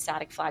dynamic and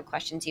static flag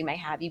questions you may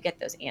have. You get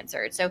those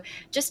answered. So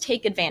just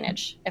take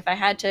advantage. If I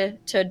had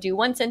to do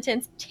one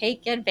sentence,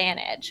 take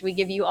advantage. We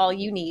give you all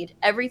you need.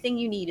 Everything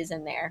you need is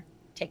in there.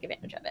 Take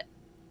advantage of it.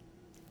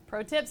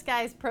 Pro tips,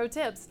 guys. Pro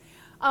tips.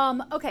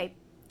 Okay.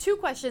 2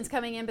 questions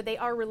coming in, but they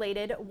are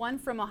related. One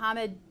from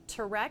Mohammed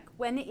Tarek.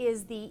 When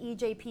is the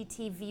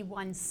EJPT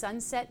V1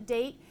 sunset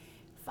date?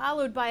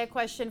 Followed by a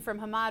question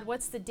from Hamad.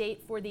 What's the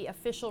date for the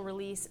official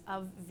release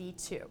of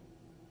V2? Are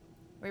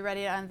we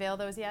ready to unveil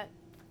those yet?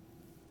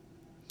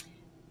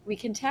 We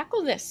can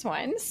tackle this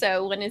one.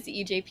 So when is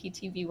the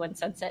EJPT V1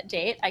 sunset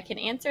date? I can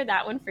answer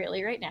that one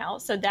fairly right now.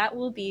 So that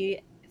will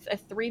be a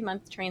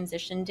 3-month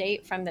transition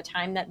date from the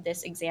time that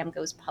this exam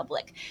goes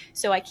public.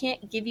 So I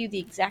can't give you the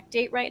exact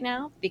date right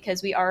now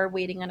because we are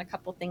waiting on a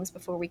couple things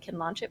before we can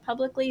launch it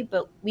publicly,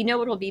 but we know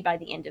it'll be by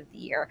the end of the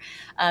year.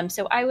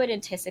 So I would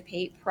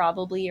anticipate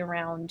probably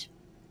around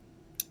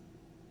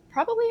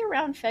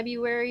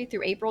February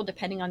through April,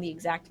 depending on the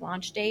exact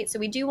launch date. So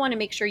we do want to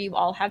make sure you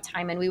all have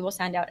time, and we will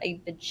send out a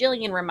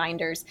bajillion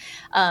reminders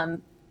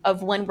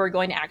of when we're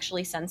going to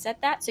actually sunset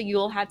that. So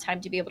you'll have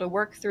time to be able to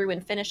work through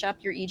and finish up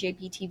your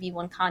EJPT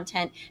V1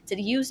 content, to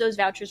use those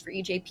vouchers for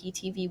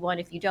EJPT V1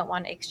 if you don't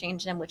want to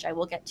exchange them, which I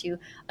will get to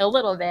a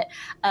little bit.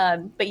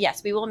 But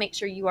yes, we will make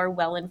sure you are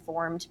well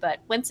informed.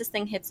 But once this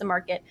thing hits the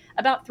market,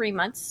 about 3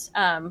 months,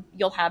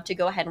 you'll have to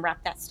go ahead and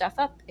wrap that stuff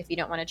up if you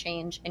don't want to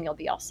change, and you'll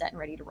be all set and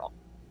ready to roll.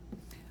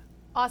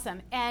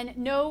 Awesome. And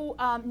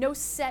no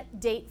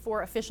set date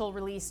for official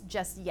release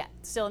just yet.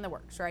 Still in the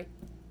works, right?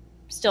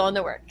 Still in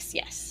the works,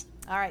 yes.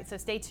 All right, so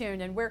stay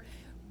tuned. And we're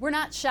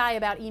not shy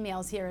about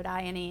emails here at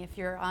INE. If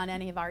you're on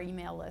any of our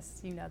email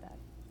lists, you know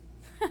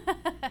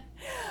that.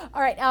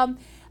 All right,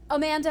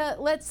 Amanda,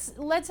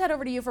 let's head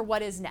over to you for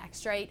what is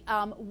next, right?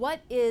 What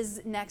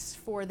is next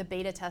for the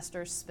beta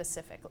testers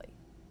specifically?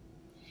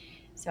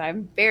 So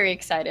I'm very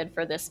excited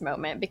for this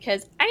moment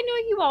because I know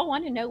you all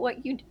want to know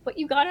what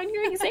you got on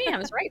your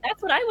exams, right?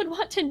 That's what I would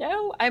want to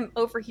know. I'm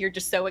over here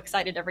just so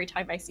excited every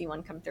time I see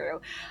one come through.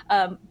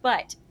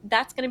 But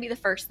that's going to be the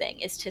first thing,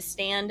 is to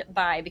stand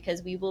by,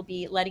 because we will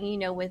be letting you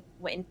know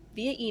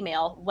via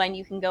email when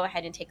you can go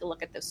ahead and take a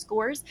look at those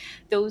scores.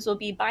 Those will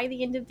be by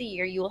the end of the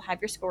year. You will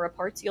have your score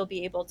reports. You'll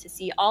be able to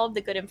see all of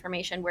the good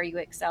information, where you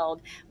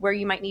excelled, where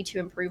you might need to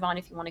improve on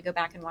if you want to go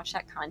back and watch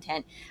that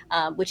content,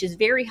 which is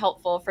very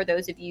helpful for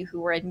those of you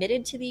who were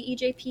admitted to the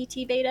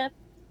EJPT beta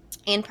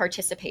and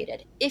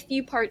participated. If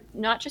you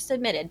not just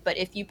admitted, but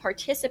if you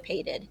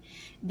participated,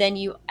 then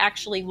you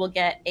actually will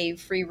get a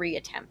free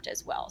reattempt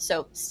as well.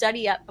 So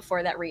study up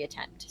before that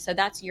reattempt. So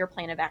that's your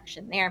plan of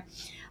action there.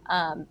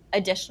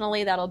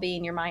 Additionally, that'll be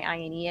in your My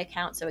INE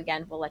account. So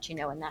again, we'll let you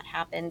know when that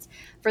happens.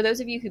 For those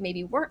of you who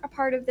maybe weren't a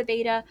part of the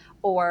beta,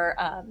 or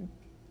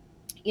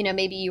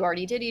maybe you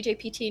already did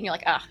EJPT and you're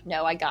like,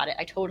 no, I got it,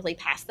 I totally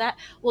passed that.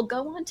 Well,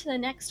 go on to the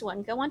next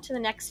one. Go on to the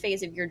next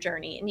phase of your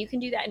journey. And you can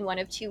do that in one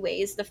of two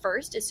ways. The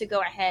first is to go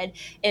ahead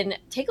and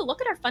take a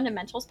look at our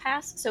fundamentals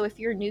pass. So if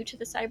you're new to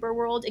the cyber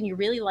world and you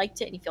really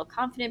liked it and you feel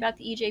confident about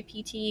the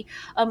EJPT,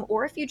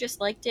 or if you just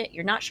liked it,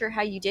 you're not sure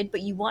how you did,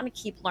 but you want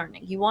to keep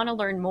learning, you want to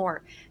learn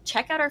more,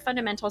 check out our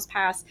fundamentals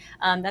pass.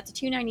 That's a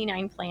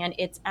 $299 plan.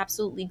 It's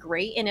absolutely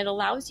great. And it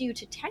allows you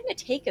to kind of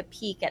take a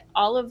peek at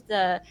all of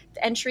the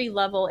entry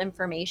level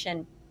information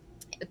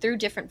through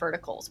different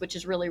verticals, which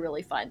is really,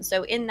 really fun.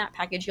 So in that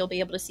package, you'll be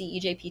able to see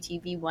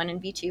EJPT V1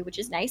 and V2, which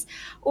is nice.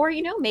 Or,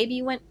 maybe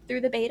you went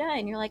through the beta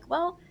and you're like,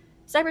 well,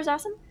 cyber's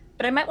awesome,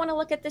 but I might want to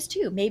look at this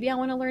too. Maybe I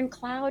want to learn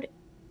cloud,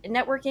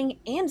 networking,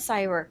 and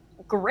cyber.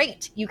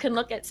 Great. You can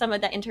look at some of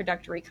that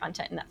introductory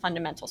content in that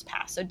fundamentals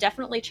pass. So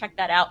definitely check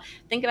that out.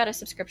 Think about a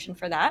subscription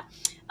for that.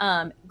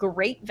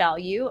 Great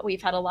value.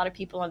 We've had a lot of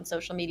people on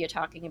social media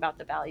talking about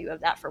the value of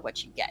that for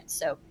what you get.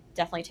 So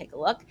definitely take a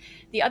look.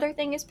 The other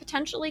thing is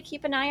potentially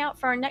keep an eye out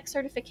for our next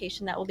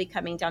certification that will be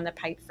coming down the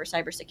pipe for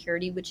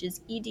cybersecurity, which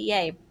is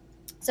EDA.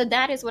 So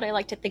that is what I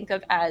like to think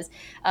of as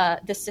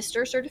the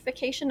sister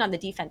certification on the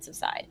defensive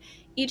side.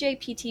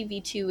 EJPT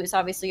V2 is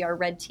obviously our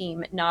red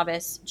team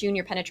novice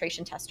junior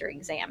penetration tester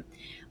exam.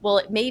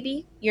 Well,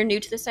 maybe you're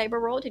new to the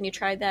cyber world and you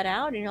tried that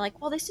out and you're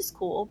like, well, this is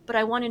cool, but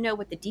I want to know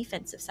what the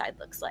defensive side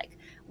looks like.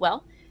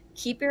 Well,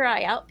 keep your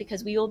eye out,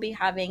 because we will be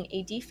having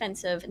a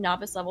defensive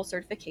novice level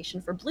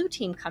certification for Blue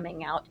Team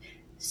coming out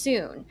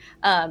soon.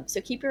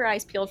 So keep your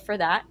eyes peeled for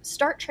that.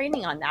 Start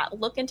training on that.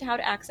 Look into how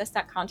to access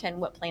that content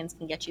and what plans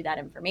can get you that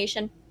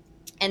information.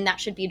 And that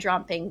should be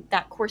dropping,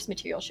 that course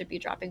material should be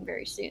dropping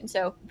very soon.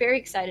 So very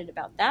excited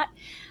about that.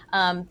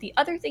 The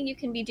other thing you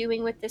can be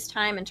doing with this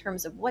time in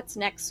terms of what's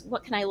next,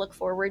 what can I look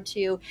forward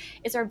to,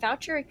 is our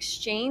voucher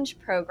exchange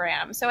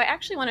program. So I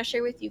actually want to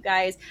share with you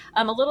guys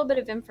a little bit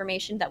of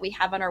information that we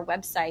have on our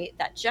website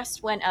that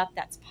just went up,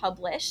 that's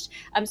published.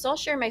 So I'll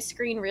share my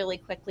screen really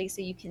quickly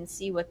so you can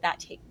see what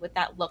that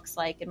looks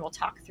like, and we'll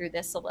talk through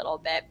this a little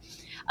bit.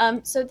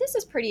 So this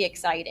is pretty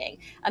exciting.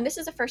 This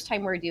is the first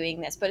time we're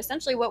doing this, but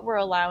essentially what we're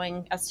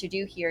allowing us to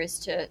do here is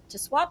to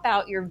swap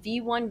out your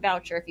V1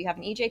 voucher. If you have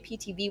an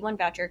EJPT V1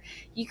 voucher,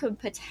 you could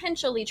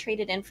potentially trade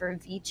it in for a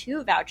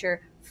V2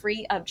 voucher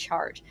free of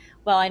charge.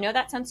 Well, I know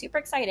that sounds super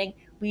exciting.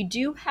 We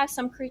do have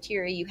some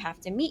criteria you have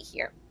to meet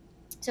here.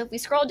 So if we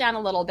scroll down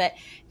a little bit,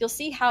 you'll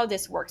see how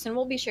this works, and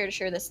we'll be sure to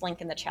share this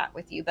link in the chat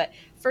with you. But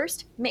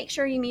first, make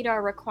sure you meet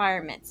our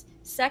requirements.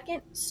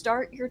 Second,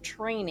 start your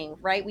training,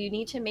 right? We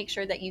need to make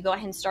sure that you go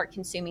ahead and start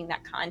consuming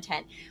that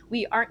content.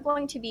 We aren't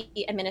going to be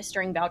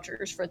administering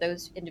vouchers for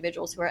those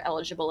individuals who are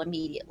eligible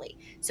immediately.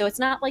 So it's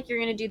not like you're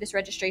going to do this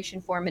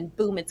registration form and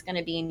boom, it's going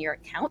to be in your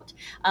account.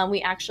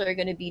 We actually are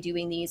going to be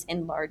doing these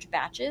in large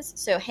batches.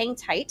 So hang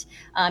tight,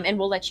 and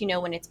we'll let you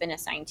know when it's been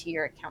assigned to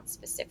your account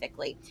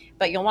specifically.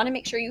 But you'll want to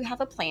make sure you have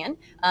a plan,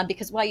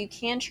 because while you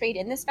can trade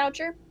in this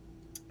voucher,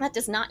 that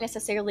does not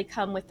necessarily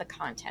come with the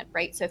content,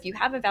 right? So if you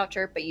have a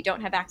voucher, but you don't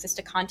have access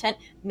to content,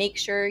 make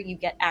sure you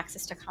get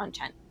access to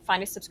content.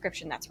 Find a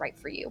subscription that's right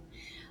for you.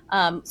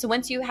 So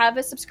once you have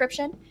a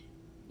subscription,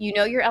 you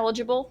know you're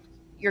eligible,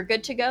 you're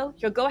good to go,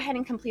 you'll go ahead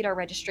and complete our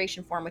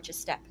registration form, which is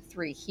step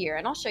 3 here.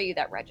 And I'll show you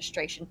that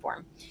registration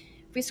form.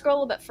 If we scroll a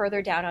little bit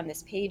further down on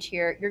this page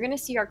here, you're going to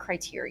see our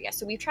criteria.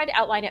 So we've tried to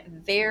outline it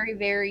very,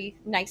 very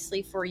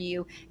nicely for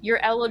you.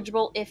 You're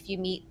eligible if you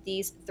meet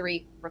these 4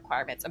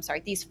 requirements.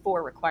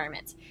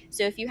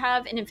 So if you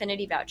have an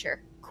Infinity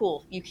voucher,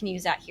 cool, you can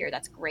use that here.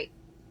 That's great.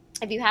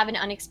 If you have an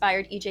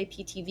unexpired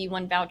EJPT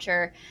V1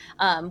 voucher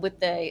with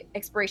the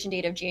expiration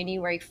date of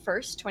January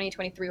 1st,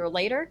 2023 or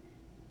later,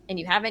 and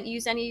you haven't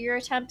used any of your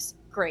attempts,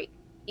 great,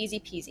 easy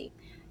peasy.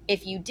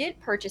 If you did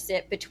purchase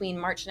it between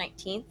March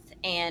 19th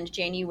and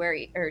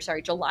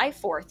July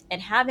 4th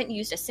and haven't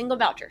used a single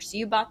voucher, so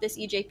you bought this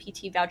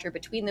EJPT voucher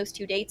between those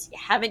 2 dates, you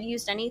haven't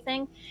used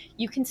anything,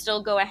 you can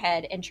still go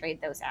ahead and trade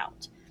those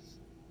out.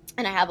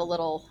 And I have a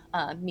little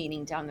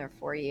meaning down there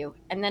for you.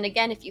 And then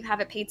again, if you have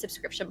a paid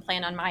subscription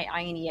plan on My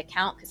INE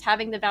account, because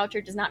having the voucher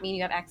does not mean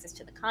you have access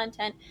to the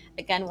content,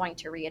 again, wanting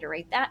to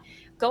reiterate that,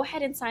 go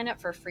ahead and sign up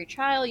for a free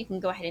trial. You can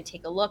go ahead and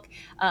take a look.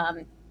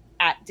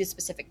 at the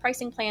specific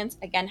pricing plans.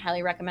 Again,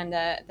 highly recommend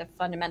the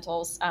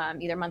fundamentals,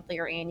 either monthly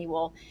or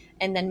annual,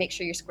 and then make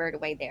sure you're squared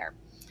away there.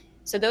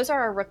 So those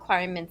are our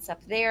requirements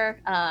up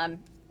there.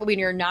 When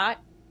you're not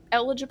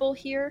eligible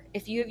here,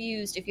 if you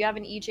have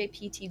an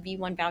EJPT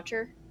V1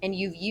 voucher and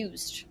you've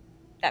used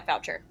that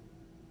voucher,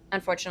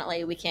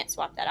 unfortunately, we can't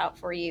swap that out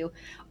for you,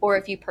 or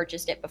if you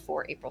purchased it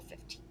before April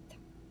 15th.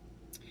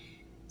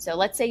 So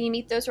let's say you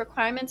meet those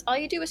requirements. All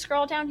you do is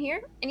scroll down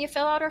here and you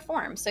fill out our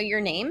form. So your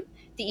name,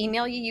 the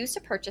email you use to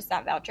purchase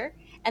that voucher,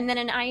 and then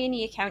an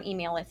INE account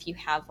email if you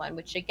have one,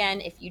 which again,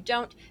 if you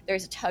don't,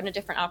 there's a ton of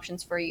different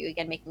options for you.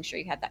 Again, making sure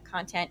you have that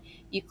content.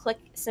 You click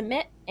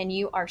submit and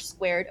you are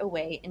squared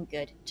away and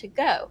good to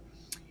go.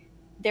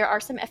 There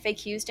are some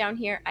FAQs down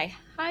here. I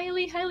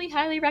highly, highly,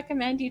 highly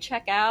recommend you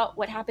check out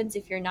what happens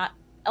if you're not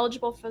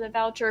eligible for the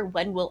voucher.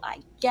 When will I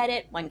get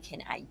it? When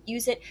can I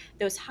use it?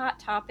 Those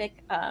hot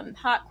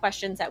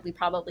questions that we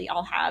probably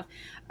all have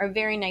are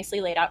very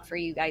nicely laid out for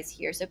you guys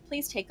here. So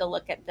please take a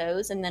look at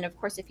those. And then of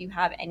course, if you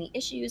have any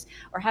issues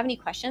or have any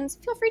questions,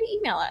 feel free to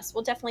email us.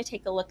 We'll definitely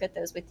take a look at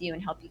those with you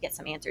and help you get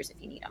some answers if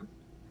you need them.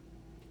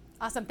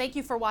 Awesome. Thank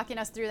you for walking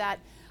us through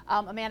that.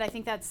 Amanda, I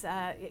think that's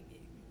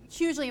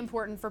hugely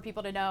important for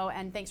people to know,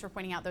 and thanks for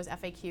pointing out those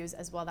FAQs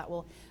as well. That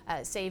will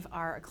save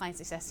our client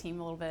success team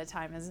a little bit of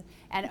time,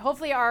 and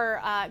hopefully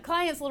our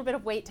clients a little bit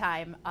of wait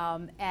time,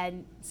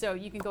 and so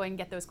you can go and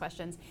get those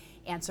questions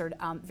answered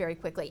very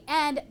quickly.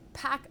 And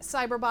Pack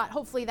Cyberbot,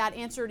 hopefully that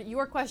answered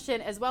your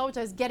question as well, which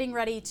I was getting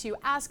ready to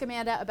ask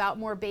Amanda about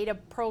more beta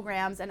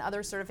programs and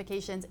other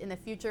certifications in the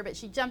future, but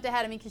she jumped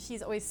ahead of me because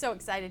she's always so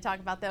excited to talk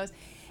about those.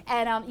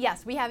 And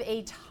yes, we have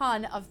a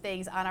ton of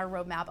things on our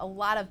roadmap, a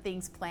lot of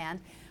things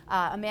planned.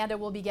 Amanda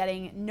will be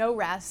getting no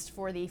rest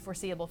for the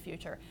foreseeable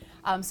future.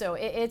 So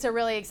it's a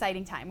really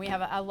exciting time. We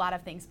have a lot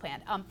of things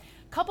planned.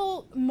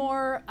 Couple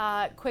more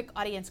quick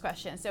audience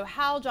questions. So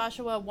Hal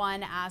Joshua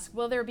 1 asks,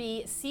 will there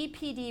be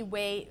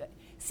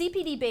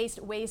CPD-based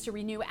ways to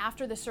renew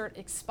after the cert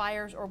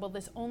expires, or will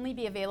this only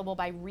be available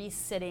by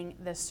resitting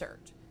the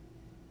cert?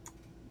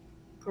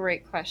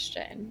 Great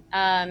question.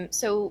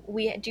 So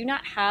we do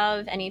not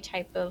have any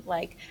type of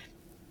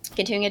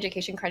continuing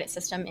education credit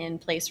system in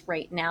place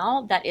right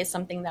now. That is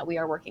something that we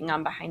are working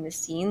on behind the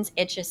scenes.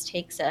 It just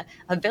takes a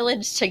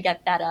village to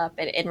get that up.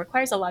 It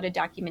requires a lot of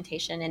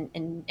documentation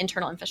and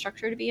internal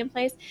infrastructure to be in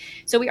place.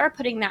 So we are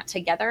putting that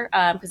together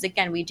because,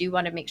 again, we do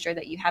want to make sure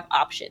that you have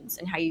options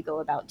in how you go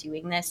about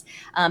doing this.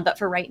 But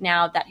for right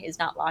now, that is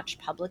not launched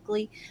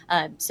publicly.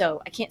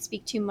 So I can't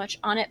speak too much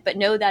on it, but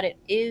know that it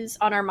is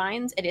on our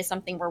minds. It is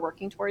something we're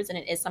working towards, and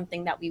it is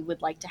something that we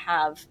would like to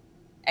have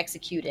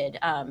executed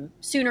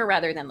sooner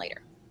rather than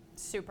later.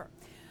 Super.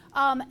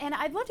 And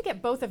I'd love to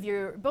get both of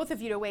you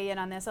to weigh in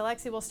on this.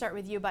 Alexi, we'll start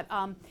with you. But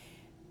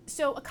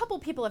so a couple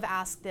people have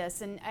asked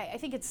this, and I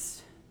think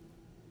it's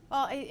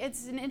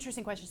an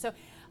interesting question. So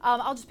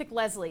I'll just pick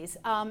Leslie's.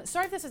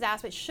 Sorry if this was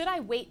asked, but should I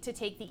wait to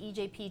take the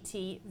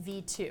EJPT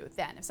V2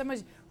 then? If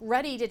someone's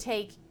ready to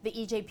take the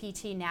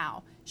EJPT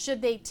now,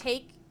 should they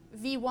take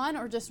V1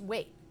 or just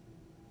wait?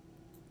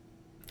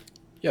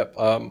 Yeah,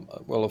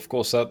 well, of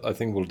course, that I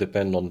think will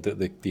depend on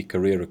the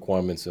career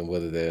requirements and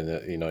whether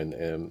they're in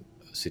a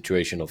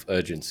situation of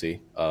urgency.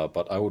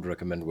 But I would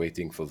recommend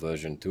waiting for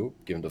version 2,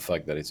 given the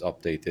fact that it's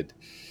updated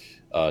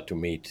to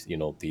meet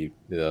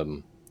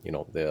the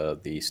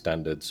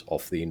standards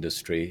of the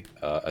industry,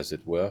 as it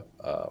were,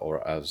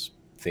 or as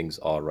things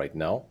are right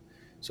now.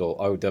 So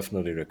I would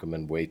definitely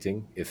recommend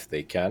waiting if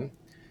they can.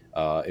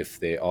 If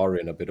they are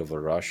in a bit of a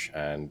rush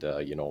and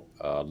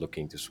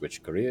looking to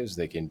switch careers,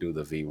 they can do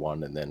the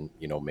V1 and then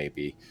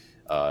maybe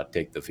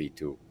take the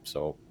V2.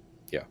 So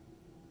yeah.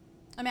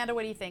 Amanda,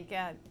 what do you think?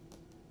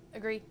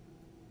 Agree?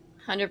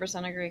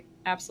 100% agree.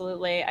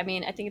 Absolutely. I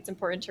mean, I think it's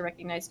important to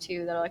recognize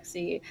too that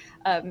Alexi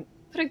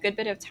put a good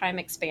bit of time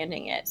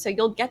expanding it. So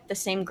you'll get the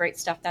same great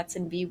stuff that's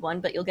in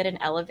V1, but you'll get an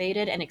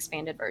elevated and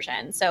expanded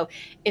version. So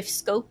if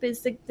scope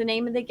is the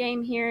name of the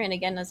game here, and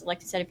again, as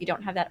Alexi said, if you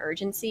don't have that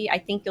urgency, I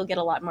think you'll get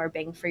a lot more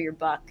bang for your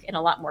buck and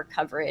a lot more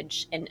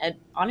coverage and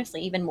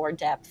honestly, even more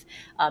depth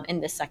in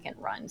the second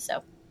run.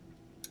 So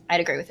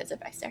I'd agree with his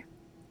advice there.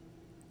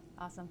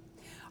 Awesome.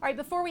 All right,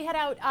 before we head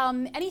out,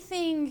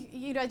 anything,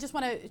 I just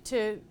want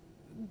to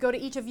go to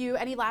each of you.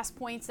 Any last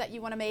points that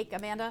you want to make,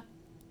 Amanda?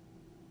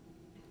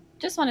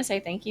 Just want to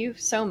say thank you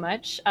so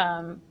much.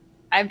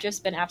 I've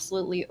just been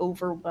absolutely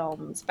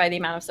overwhelmed by the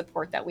amount of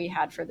support that we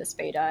had for this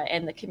beta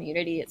and the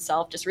community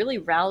itself, just really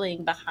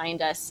rallying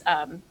behind us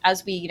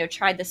as we,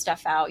 tried this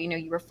stuff out.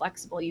 You were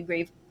flexible. You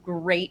gave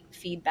great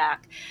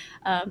feedback.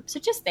 So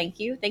just thank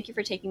you. Thank you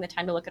for taking the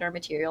time to look at our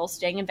materials,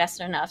 staying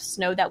invested in us.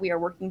 Know that we are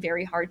working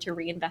very hard to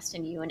reinvest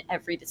in you in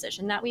every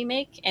decision that we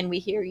make. And we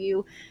hear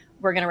you.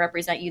 We're going to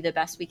represent you the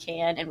best we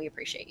can, and we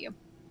appreciate you.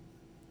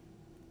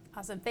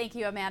 Awesome. Thank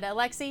you, Amanda.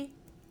 Alexi?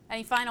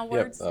 Any final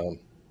words? Yeah,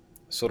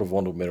 sort of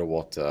want to mirror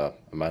what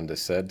Amanda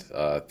said.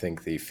 I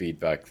think the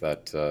feedback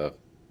that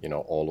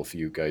all of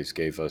you guys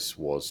gave us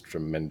was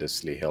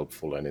tremendously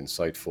helpful and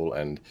insightful,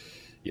 and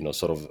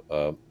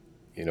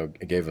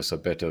gave us a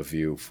better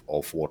view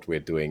of what we're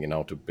doing and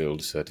how to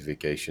build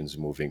certifications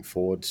moving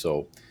forward.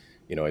 So,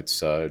 it's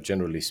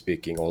generally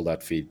speaking, all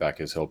that feedback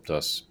has helped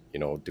us,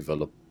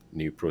 develop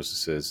new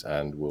processes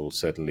and will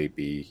certainly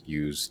be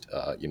used,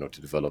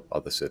 to develop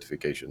other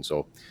certifications.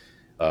 So,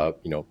 a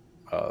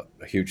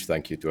huge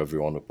thank you to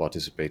everyone who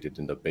participated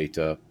in the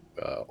beta.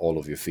 All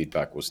of your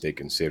feedback was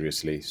taken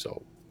seriously.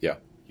 So, yeah,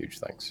 huge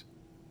thanks.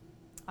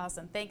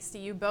 Awesome. Thanks to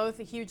you both.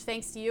 A huge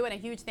thanks to you, and a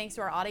huge thanks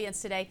to our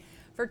audience today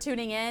for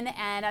tuning in.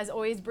 And as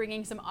always,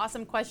 bringing some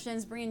awesome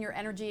questions, bringing your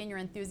energy and your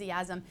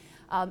enthusiasm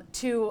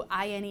to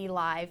INE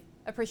Live.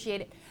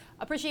 Appreciate it.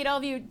 Appreciate all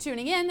of you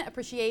tuning in.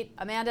 Appreciate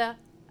Amanda,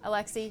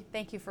 Alexi.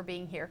 Thank you for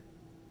being here.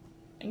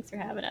 Thanks for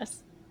having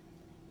us.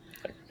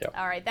 Yep.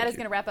 All right, that is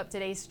going to wrap up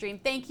today's stream.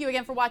 Thank you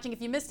again for watching.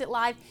 If you missed it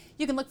live,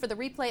 you can look for the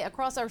replay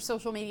across our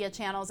social media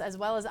channels as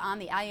well as on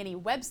the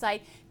INE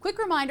website. Quick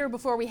reminder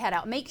before we head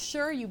out, make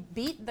sure you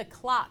beat the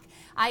clock.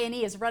 INE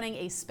is running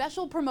a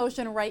special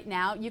promotion right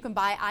now. You can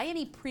buy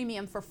INE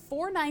Premium for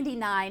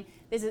 $4.99.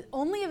 This is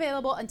only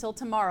available until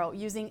tomorrow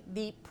using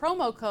the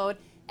promo code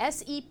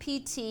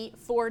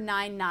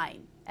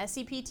SEPT499.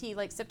 SEPT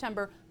like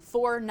September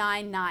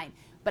 499.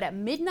 But at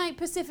midnight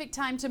Pacific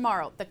time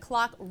tomorrow, the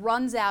clock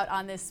runs out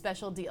on this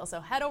special deal.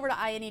 So head over to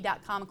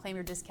INE.com and claim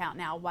your discount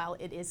now while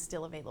it is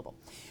still available.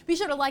 Be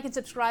sure to like and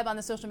subscribe on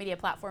the social media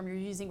platform you're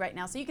using right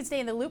now so you can stay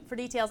in the loop for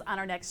details on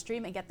our next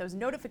stream and get those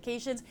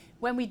notifications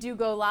when we do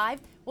go live.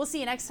 We'll see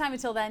you next time.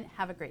 Until then,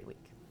 have a great week.